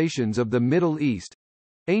civilizations of the Middle East,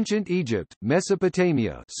 ancient Egypt,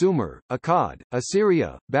 Mesopotamia, Sumer, Akkad,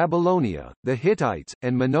 Assyria, Babylonia, the Hittites,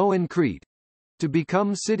 and Minoan Crete, to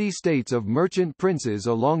become city-states of merchant princes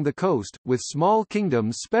along the coast, with small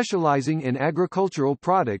kingdoms specializing in agricultural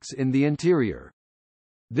products in the interior.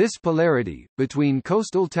 This polarity, between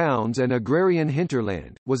coastal towns and agrarian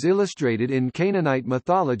hinterland, was illustrated in Canaanite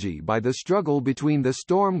mythology by the struggle between the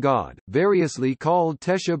storm god, variously called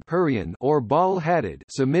Teshub-Hurrian or Baal-Hadad,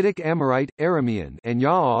 Semitic Amorite, Aramean, and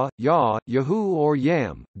Yah, Yahu or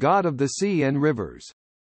Yam, god of the sea and rivers.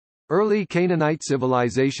 Early Canaanite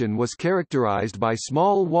civilization was characterized by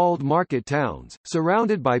small walled market towns,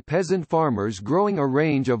 surrounded by peasant farmers growing a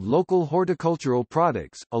range of local horticultural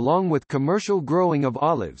products, along with commercial growing of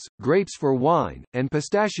olives, grapes for wine, and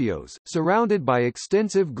pistachios, surrounded by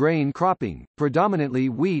extensive grain cropping, predominantly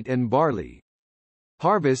wheat and barley.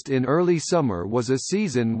 Harvest in early summer was a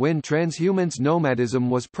season when transhumance nomadism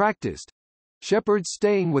was practiced, shepherds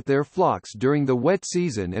staying with their flocks during the wet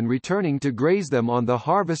season and returning to graze them on the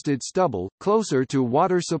harvested stubble, closer to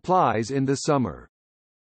water supplies in the summer.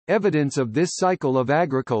 Evidence of this cycle of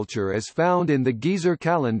agriculture is found in the Gezer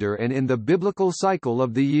calendar and in the biblical cycle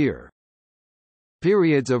of the year.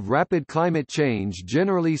 Periods of rapid climate change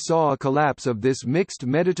generally saw a collapse of this mixed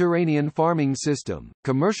Mediterranean farming system.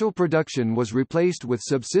 Commercial production was replaced with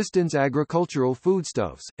subsistence agricultural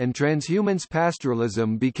foodstuffs, and transhumance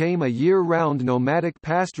pastoralism became a year-round nomadic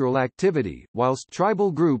pastoral activity, whilst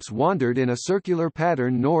tribal groups wandered in a circular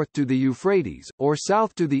pattern north to the Euphrates, or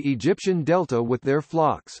south to the Egyptian delta with their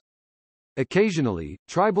flocks. Occasionally,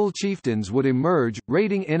 tribal chieftains would emerge,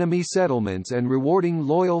 raiding enemy settlements and rewarding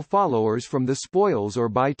loyal followers from the spoils or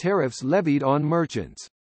by tariffs levied on merchants.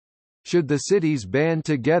 Should the cities band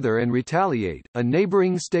together and retaliate, a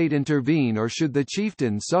neighboring state intervene, or should the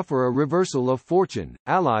chieftain suffer a reversal of fortune,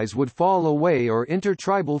 allies would fall away or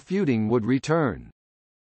intertribal feuding would return.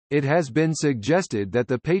 It has been suggested that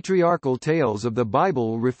the patriarchal tales of the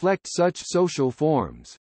Bible reflect such social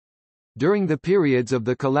forms. During the periods of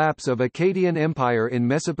the collapse of Akkadian Empire in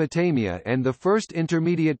Mesopotamia and the First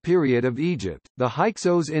Intermediate Period of Egypt, the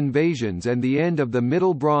Hyksos invasions and the end of the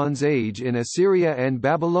Middle Bronze Age in Assyria and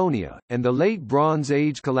Babylonia, and the Late Bronze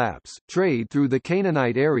Age collapse, trade through the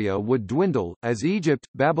Canaanite area would dwindle, as Egypt,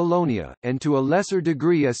 Babylonia, and to a lesser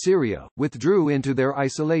degree Assyria, withdrew into their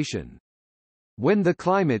isolation. When the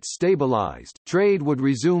climate stabilized, trade would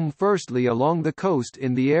resume firstly along the coast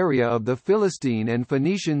in the area of the Philistine and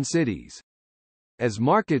Phoenician cities. As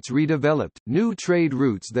markets redeveloped, new trade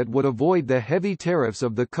routes that would avoid the heavy tariffs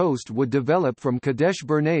of the coast would develop from Kadesh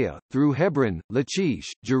Barnea, through Hebron,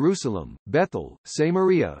 Lachish, Jerusalem, Bethel,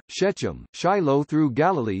 Samaria, Shechem, Shiloh through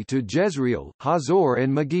Galilee to Jezreel, Hazor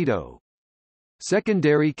and Megiddo.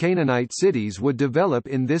 Secondary Canaanite cities would develop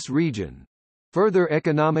in this region. Further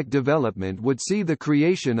economic development would see the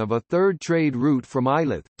creation of a third trade route from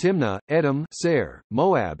Eilath, Timnah, Edom, Seir,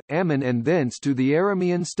 Moab, Ammon and thence to the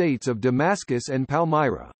Aramean states of Damascus and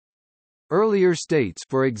Palmyra. Earlier states,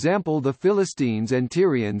 for example the Philistines and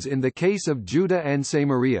Tyrians in the case of Judah and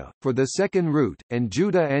Samaria, for the second route, and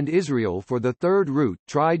Judah and Israel for the third route,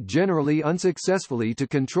 tried generally unsuccessfully to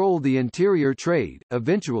control the interior trade.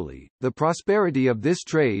 Eventually, the prosperity of this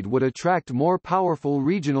trade would attract more powerful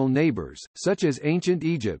regional neighbors, such as ancient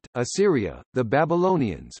Egypt, Assyria, the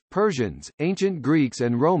Babylonians, Persians, ancient Greeks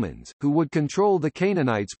and Romans, who would control the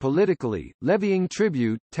Canaanites politically, levying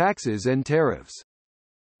tribute, taxes and tariffs.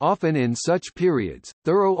 Often in such periods,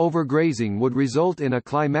 thorough overgrazing would result in a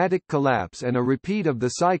climatic collapse and a repeat of the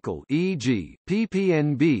cycle, e.g.,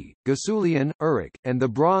 PPNB, Gasulian, Uruk, and the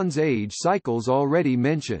Bronze Age cycles already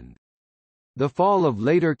mentioned. The fall of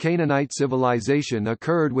later Canaanite civilization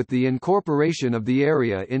occurred with the incorporation of the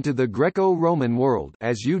area into the Greco-Roman world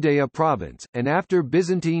as Judea province, and after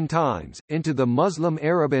Byzantine times, into the Muslim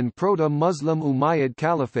Arab and Proto-Muslim Umayyad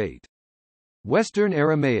Caliphate. Western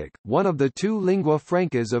Aramaic, one of the two lingua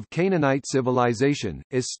francas of Canaanite civilization,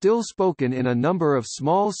 is still spoken in a number of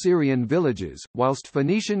small Syrian villages, whilst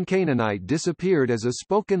Phoenician Canaanite disappeared as a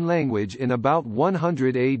spoken language in about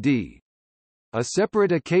 100 AD. A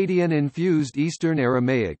separate Akkadian-infused Eastern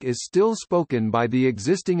Aramaic is still spoken by the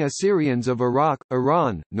existing Assyrians of Iraq,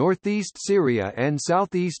 Iran, northeast Syria and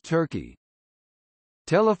southeast Turkey.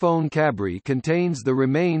 Telephone Cabri contains the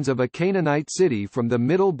remains of a Canaanite city from the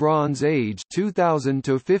Middle Bronze Age 2000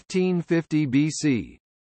 to 1550 BC.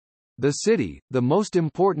 The city, the most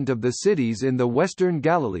important of the cities in the western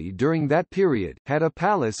Galilee during that period, had a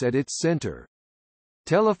palace at its center.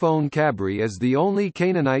 Telephone Cabri is the only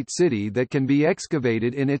Canaanite city that can be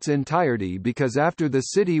excavated in its entirety because after the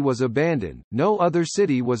city was abandoned, no other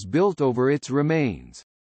city was built over its remains.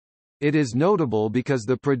 It is notable because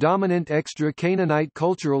the predominant extra-Canaanite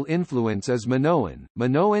cultural influence is Minoan.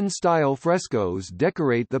 Minoan-style frescoes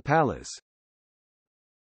decorate the palace.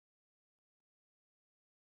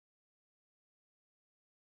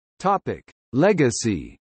 Topic: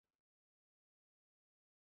 Legacy.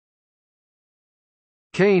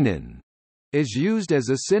 Canaan is used as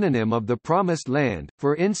a synonym of the Promised Land.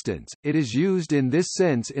 For instance, it is used in this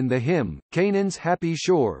sense in the hymn, Canaan's Happy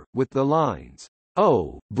Shore, with the lines,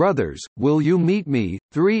 "Oh, brothers, will you meet me,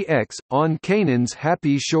 3x, on Canaan's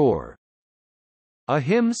happy shore?" A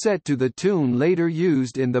hymn set to the tune later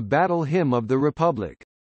used in the Battle Hymn of the Republic.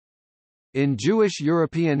 In Jewish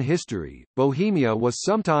European history, Bohemia was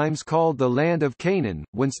sometimes called the Land of Canaan,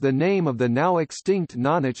 whence the name of the now extinct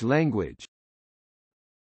Nonich language.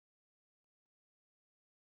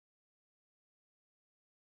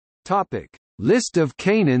 Topic: List of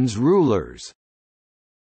Canaan's rulers.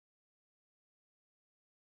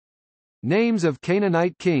 Names of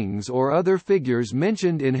Canaanite kings or other figures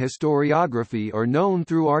mentioned in historiography are known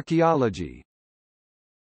through archaeology.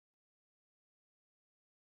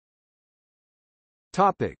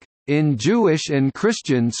 Topic: In Jewish and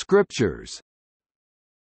Christian scriptures.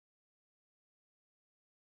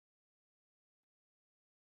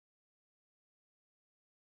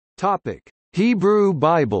 Topic: Hebrew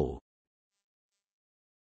Bible.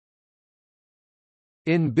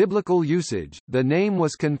 In biblical usage, the name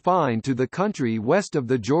was confined to the country west of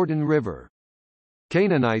the Jordan River.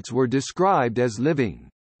 Canaanites were described as living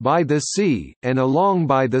by the sea, and along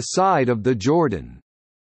by the side of the Jordan.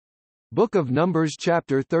 Book of Numbers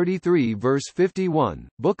chapter 33 verse 51,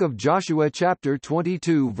 Book of Joshua chapter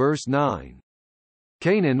 22 verse 9.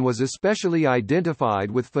 Canaan was especially identified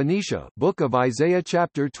with Phoenicia, Book of Isaiah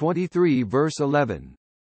chapter 23 verse 11.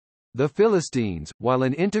 The Philistines, while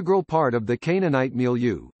an integral part of the Canaanite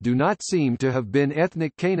milieu, do not seem to have been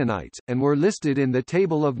ethnic Canaanites, and were listed in the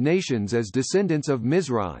Table of Nations as descendants of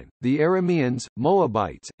Mizraim. The Arameans,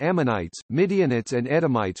 Moabites, Ammonites, Midianites and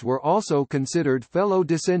Edomites were also considered fellow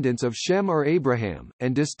descendants of Shem or Abraham,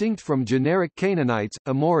 and distinct from generic Canaanites,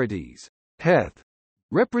 Amorites. Heth,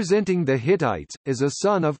 representing the Hittites, is a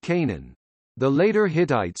son of Canaan. The later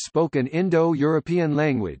Hittites spoke an Indo-European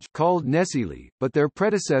language called Nesili, but their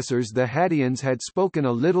predecessors the Hattians had spoken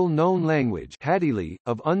a little-known language Hattili,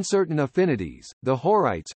 of uncertain affinities. The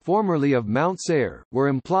Horites, formerly of Mount Seir, were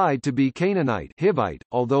implied to be Canaanite Hivite,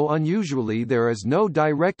 although unusually there is no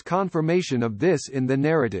direct confirmation of this in the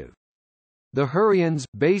narrative. The Hurrians,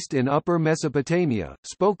 based in Upper Mesopotamia,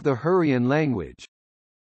 spoke the Hurrian language.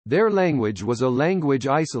 Their language was a language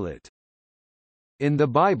isolate. In the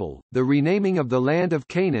Bible, the renaming of the land of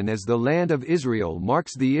Canaan as the Land of Israel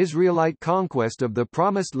marks the Israelite conquest of the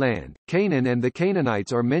Promised Land. Canaan and the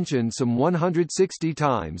Canaanites are mentioned some 160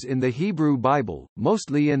 times in the Hebrew Bible,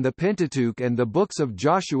 mostly in the Pentateuch and the books of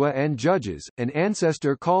Joshua and Judges. An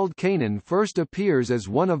ancestor called Canaan first appears as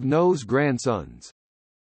one of Noah's grandsons.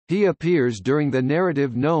 He appears during the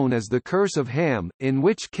narrative known as the Curse of Ham, in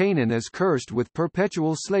which Canaan is cursed with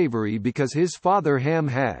perpetual slavery because his father Ham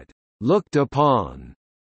had looked upon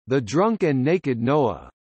the drunk and naked Noah.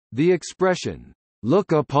 The expression,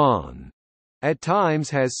 look upon, at times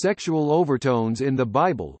has sexual overtones in the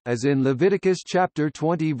Bible, as in Leviticus chapter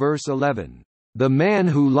 20 verse 11. The man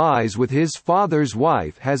who lies with his father's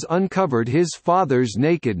wife has uncovered his father's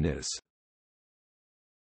nakedness.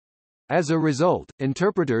 As a result,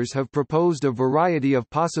 interpreters have proposed a variety of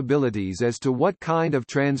possibilities as to what kind of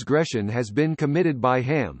transgression has been committed by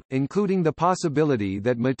Ham, including the possibility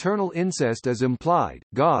that maternal incest is implied.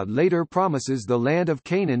 God later promises the land of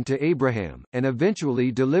Canaan to Abraham, and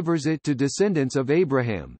eventually delivers it to descendants of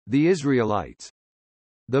Abraham, the Israelites.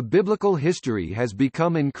 The biblical history has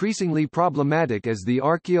become increasingly problematic as the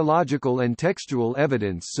archaeological and textual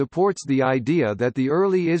evidence supports the idea that the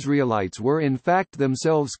early Israelites were in fact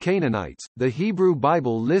themselves Canaanites. The Hebrew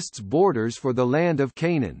Bible lists borders for the land of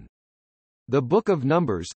Canaan. The Book of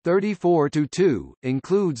Numbers, 34-2,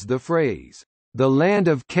 includes the phrase, "the land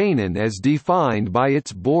of Canaan as defined by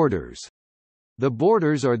its borders." The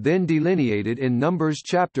borders are then delineated in Numbers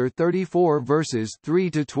chapter 34 verses 3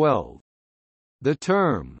 to 12. The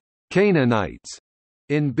term Canaanites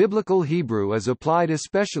in Biblical Hebrew is applied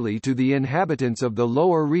especially to the inhabitants of the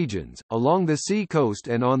lower regions, along the sea coast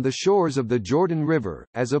and on the shores of the Jordan River,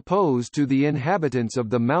 as opposed to the inhabitants of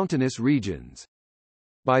the mountainous regions.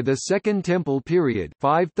 By the Second Temple period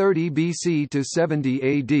 530 BC to 70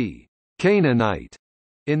 AD, Canaanite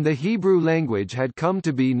in the Hebrew language had come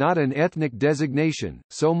to be not an ethnic designation,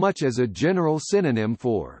 so much as a general synonym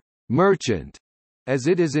for merchant, as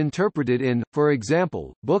it is interpreted in, for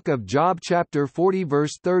example, Book of Job chapter 40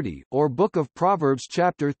 verse 30, or Book of Proverbs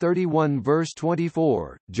chapter 31 verse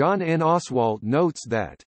 24. John N. Oswalt notes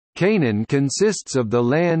that, "Canaan consists of the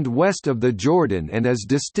land west of the Jordan and is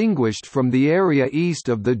distinguished from the area east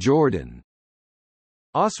of the Jordan."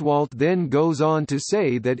 Oswalt then goes on to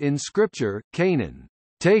say that in Scripture, Canaan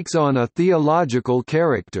takes on a theological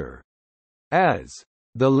character as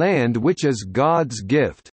the land which is God's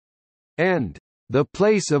gift and the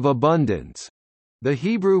place of abundance. The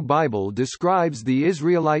Hebrew Bible describes the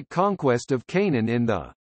Israelite conquest of Canaan in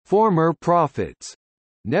the former prophets,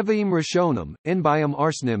 Nevi'im Rishonim, Enbiam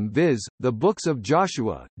Arsnim, viz., the books of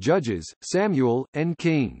Joshua, Judges, Samuel, and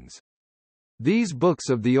Kings. These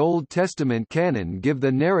books of the Old Testament canon give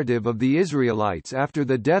the narrative of the Israelites after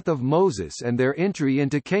the death of Moses and their entry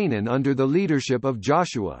into Canaan under the leadership of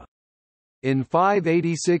Joshua. In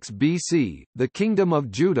 586 BC, the Kingdom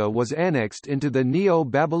of Judah was annexed into the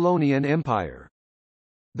Neo-Babylonian Empire.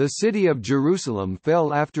 The city of Jerusalem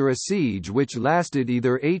fell after a siege which lasted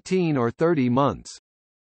either 18 or 30 months.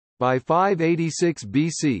 By 586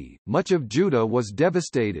 BC, much of Judah was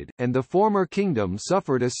devastated, and the former kingdom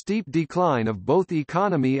suffered a steep decline of both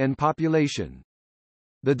economy and population.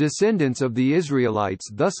 The descendants of the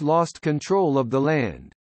Israelites thus lost control of the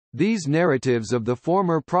land. These narratives of the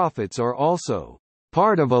former prophets are also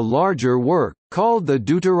part of a larger work, called the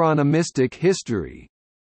Deuteronomistic history.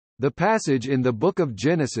 The passage in the Book of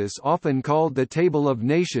Genesis, often called the Table of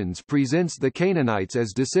Nations, presents the Canaanites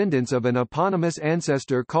as descendants of an eponymous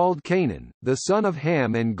ancestor called Canaan, the son of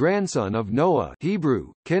Ham and grandson of Noah,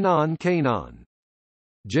 Hebrew, Canaan.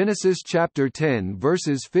 Genesis chapter 10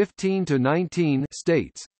 verses 15 to 19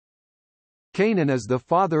 states, "Canaan is the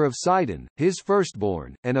father of Sidon, his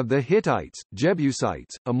firstborn, and of the Hittites,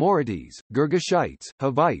 Jebusites, Amorites, Girgashites,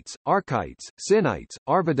 Hivites, Archites, Sinites,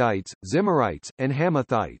 Arvadites, Zemarites, and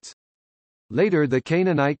Hamathites." Later the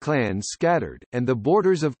Canaanite clans scattered, and the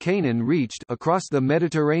borders of Canaan reached across the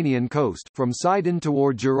Mediterranean coast from Sidon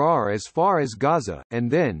toward Gerar as far as Gaza,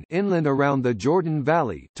 and then inland around the Jordan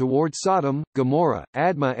Valley toward Sodom, Gomorrah,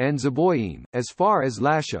 Admah and Zeboim, as far as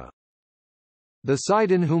Lasha. The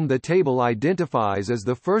Sidon whom the table identifies as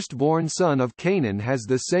the firstborn son of Canaan has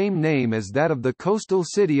the same name as that of the coastal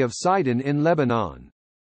city of Sidon in Lebanon.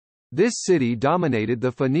 This city dominated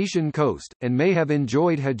the Phoenician coast, and may have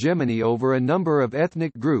enjoyed hegemony over a number of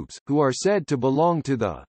ethnic groups, who are said to belong to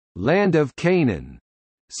the land of Canaan.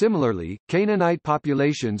 Similarly, Canaanite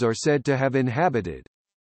populations are said to have inhabited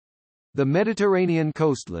the Mediterranean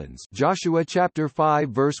coastlands, Joshua chapter 5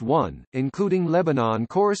 verse 1, including Lebanon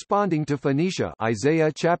corresponding to Phoenicia,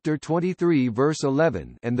 Isaiah chapter 23 verse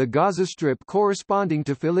 11, and the Gaza Strip corresponding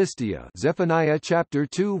to Philistia, Zephaniah chapter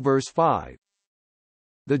 2 verse 5.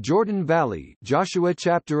 The Jordan Valley, Joshua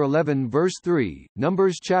chapter 11 verse 3,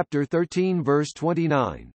 Numbers chapter 13 verse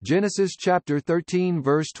 29, Genesis chapter 13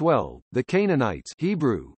 verse 12. The Canaanites,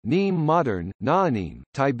 Hebrew, Neem modern, Naanim,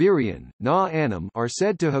 Tiberian, Na-Anim, are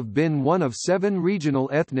said to have been one of 7 regional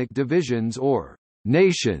ethnic divisions or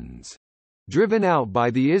nations driven out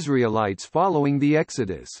by the Israelites following the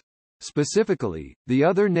Exodus. Specifically, the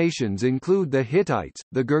other nations include the Hittites,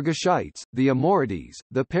 the Girgashites, the Amorites,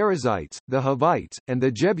 the Perizzites, the Hivites, and the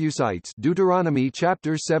Jebusites. Deuteronomy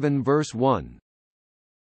chapter 7 verse 1.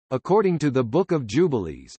 According to the Book of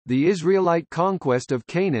Jubilees, the Israelite conquest of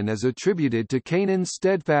Canaan is attributed to Canaan's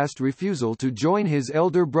steadfast refusal to join his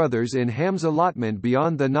elder brothers in Ham's allotment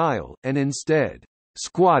beyond the Nile, and instead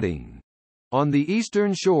squatting on the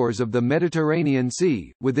eastern shores of the Mediterranean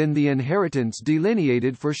Sea, within the inheritance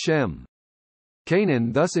delineated for Shem.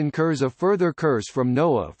 Canaan thus incurs a further curse from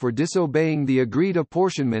Noah for disobeying the agreed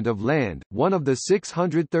apportionment of land, one of the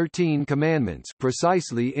 613 commandments,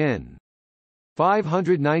 precisely in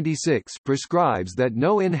 596 prescribes that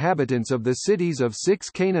no inhabitants of the cities of 6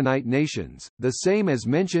 Canaanite nations, the same as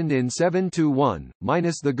mentioned in 7:1,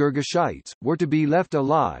 minus the Girgashites, were to be left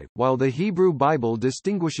alive, while the Hebrew Bible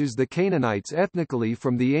distinguishes the Canaanites ethnically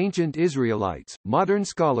from the ancient Israelites. Modern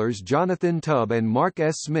scholars Jonathan Tubb and Mark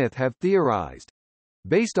S. Smith have theorized,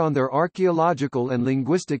 based on their archaeological and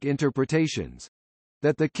linguistic interpretations,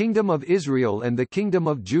 that the Kingdom of Israel and the Kingdom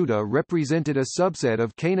of Judah represented a subset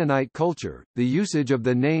of Canaanite culture. The usage of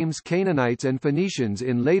the names Canaanites and Phoenicians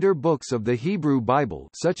in later books of the Hebrew Bible,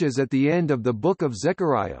 such as at the end of the book of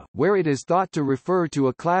Zechariah, where it is thought to refer to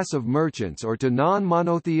a class of merchants or to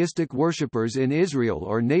non-monotheistic worshippers in Israel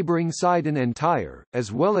or neighboring Sidon and Tyre,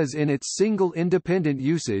 as well as in its single independent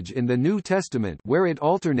usage in the New Testament where it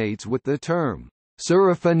alternates with the term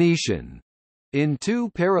Syrophoenician in two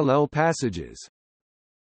parallel passages.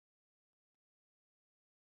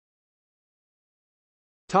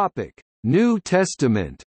 Topic: New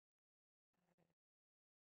Testament.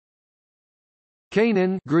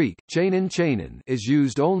 Canaan, Greek, Chanaan, is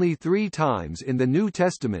used only 3 times in the New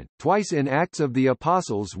Testament, twice in Acts of the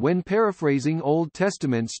Apostles when paraphrasing Old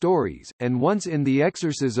Testament stories, and once in the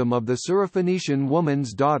exorcism of the Syrophoenician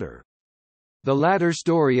woman's daughter. The latter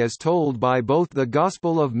story is told by both the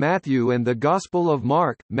Gospel of Matthew and the Gospel of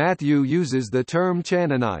Mark. Matthew uses the term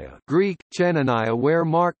Chananiah, Greek, Chananiah, where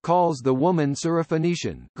Mark calls the woman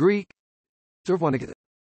Syrophoenician, Greek.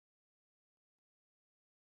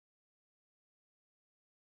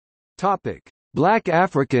 Topic: Black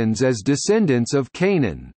Africans as descendants of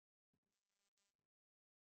Canaan.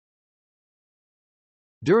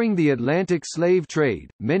 During the Atlantic slave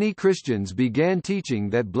trade, many Christians began teaching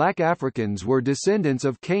that black Africans were descendants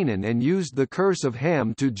of Canaan and used the curse of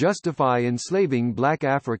Ham to justify enslaving black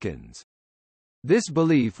Africans. This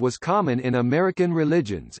belief was common in American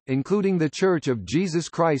religions, including the Church of Jesus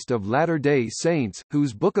Christ of Latter-day Saints,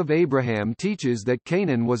 whose Book of Abraham teaches that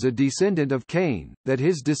Canaan was a descendant of Cain, that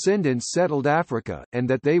his descendants settled Africa, and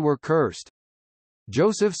that they were cursed.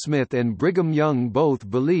 Joseph Smith and Brigham Young both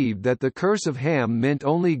believed that the curse of Ham meant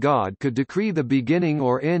only God could decree the beginning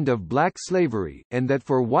or end of black slavery, and that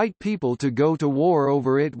for white people to go to war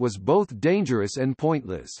over it was both dangerous and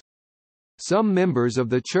pointless. Some members of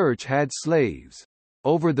the church had slaves.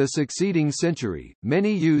 Over the succeeding century,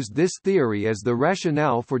 many used this theory as the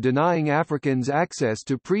rationale for denying Africans access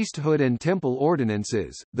to priesthood and temple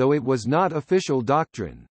ordinances, though it was not official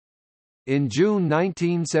doctrine. In June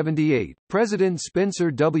 1978, President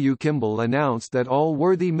Spencer W. Kimball announced that all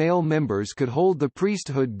worthy male members could hold the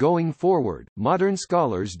priesthood going forward. Modern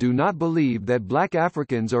scholars do not believe that black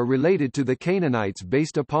Africans are related to the Canaanites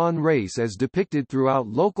based upon race as depicted throughout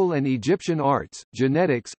local and Egyptian arts,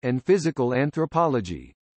 genetics, and physical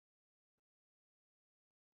anthropology.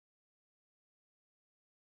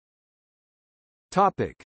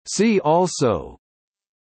 Topic: See also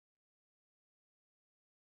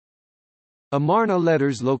Amarna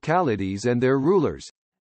letters, localities and their rulers.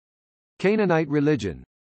 Canaanite religion.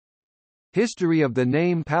 History of the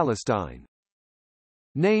name Palestine.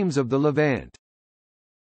 Names of the Levant.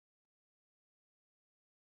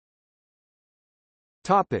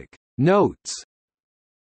 Topic: Notes.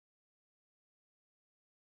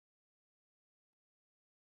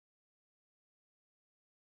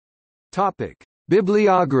 Topic: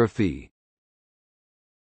 Bibliography.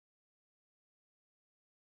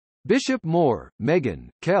 Bishop Moore,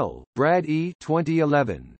 Megan, Kell, Brad E.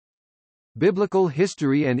 2011. Biblical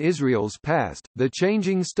History and Israel's Past, The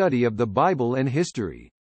Changing Study of the Bible and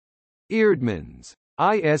History. Eerdmans.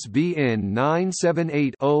 ISBN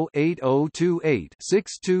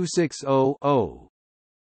 978-0-8028-6260-0.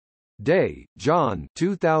 Day, John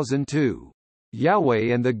 2002.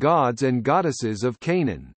 Yahweh and the Gods and Goddesses of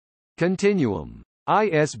Canaan. Continuum.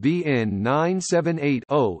 ISBN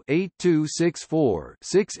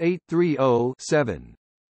 978-0-8264-6830-7.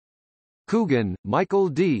 Coogan, Michael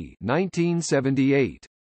D. 1978.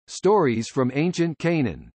 Stories from Ancient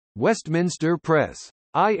Canaan. Westminster Press.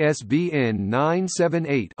 ISBN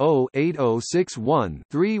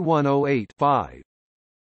 978-0-8061-3108-5.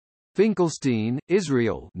 Finkelstein,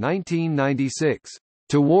 Israel 1996.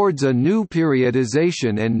 Towards a New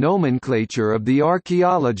Periodization and Nomenclature of the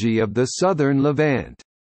Archaeology of the Southern Levant.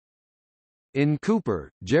 In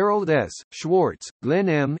Cooper, Gerald S., Schwartz, Glenn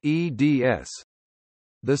M. eds.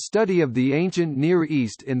 The Study of the Ancient Near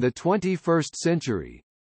East in the 21st Century.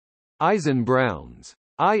 Eisenbrauns.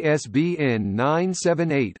 ISBN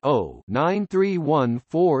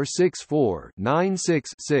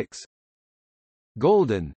 978-0-931-464-96-6.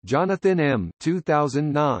 Golden, Jonathan M.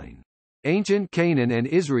 2009. Ancient Canaan and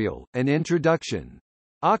Israel, An Introduction.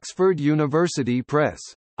 Oxford University Press.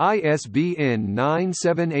 ISBN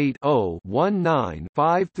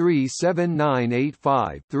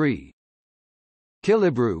 978-0-19-537985-3.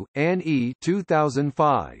 Killebrew, Anne E.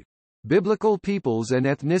 2005. Biblical Peoples and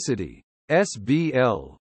Ethnicity.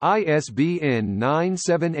 SBL. ISBN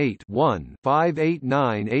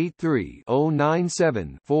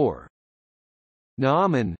 978-1-58983-097-4.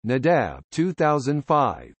 Naaman, Nadav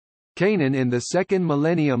 2005. Canaan in the 2nd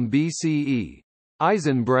millennium BCE.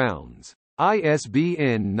 Eisenbrauns.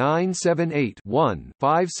 ISBN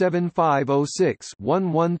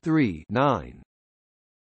 978-1-57506-113-9.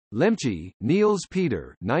 Lemche, Niels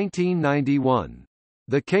Peter 1991.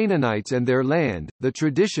 The Canaanites and Their Land, The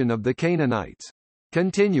Tradition of the Canaanites.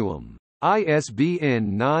 Continuum.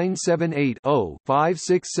 ISBN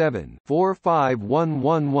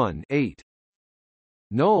 978-0-567-45111-8.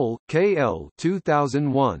 Knoll, K.L.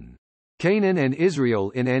 2001. Canaan and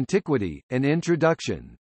Israel in Antiquity, An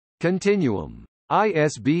Introduction. Continuum.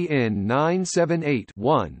 ISBN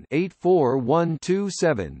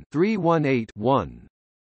 978-1-84127-318-1.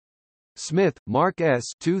 Smith, Mark S.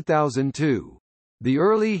 2002. The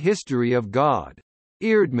Early History of God.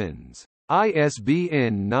 Eerdmans.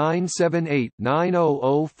 ISBN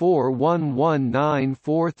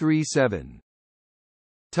 978-9004119437.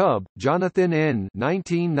 Tubb, Jonathan N.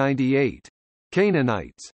 1998.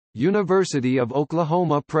 Canaanites. University of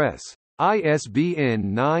Oklahoma Press.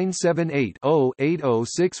 ISBN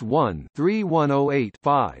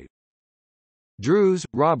 978-0-8061-3108-5. Drews,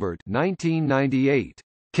 Robert 1998.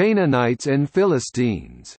 Canaanites and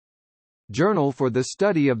Philistines. Journal for the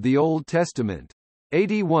Study of the Old Testament.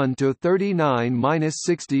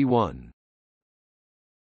 81-39-61.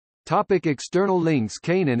 Topic: external links.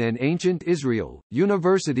 Canaan and Ancient Israel,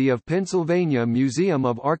 University of Pennsylvania Museum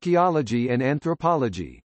of Archaeology and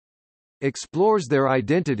Anthropology. Explores their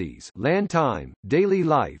identities, land time, daily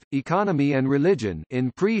life, economy and religion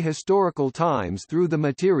in prehistorical times through the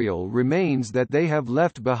material remains that they have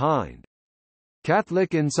left behind.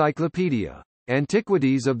 Catholic Encyclopedia.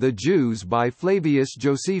 Antiquities of the Jews by Flavius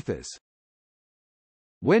Josephus.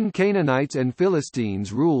 When Canaanites and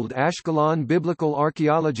Philistines Ruled Ashkelon Biblical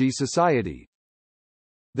Archaeology Society.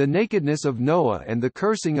 The Nakedness of Noah and the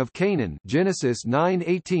Cursing of Canaan, Genesis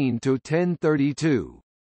 9:18-10:32.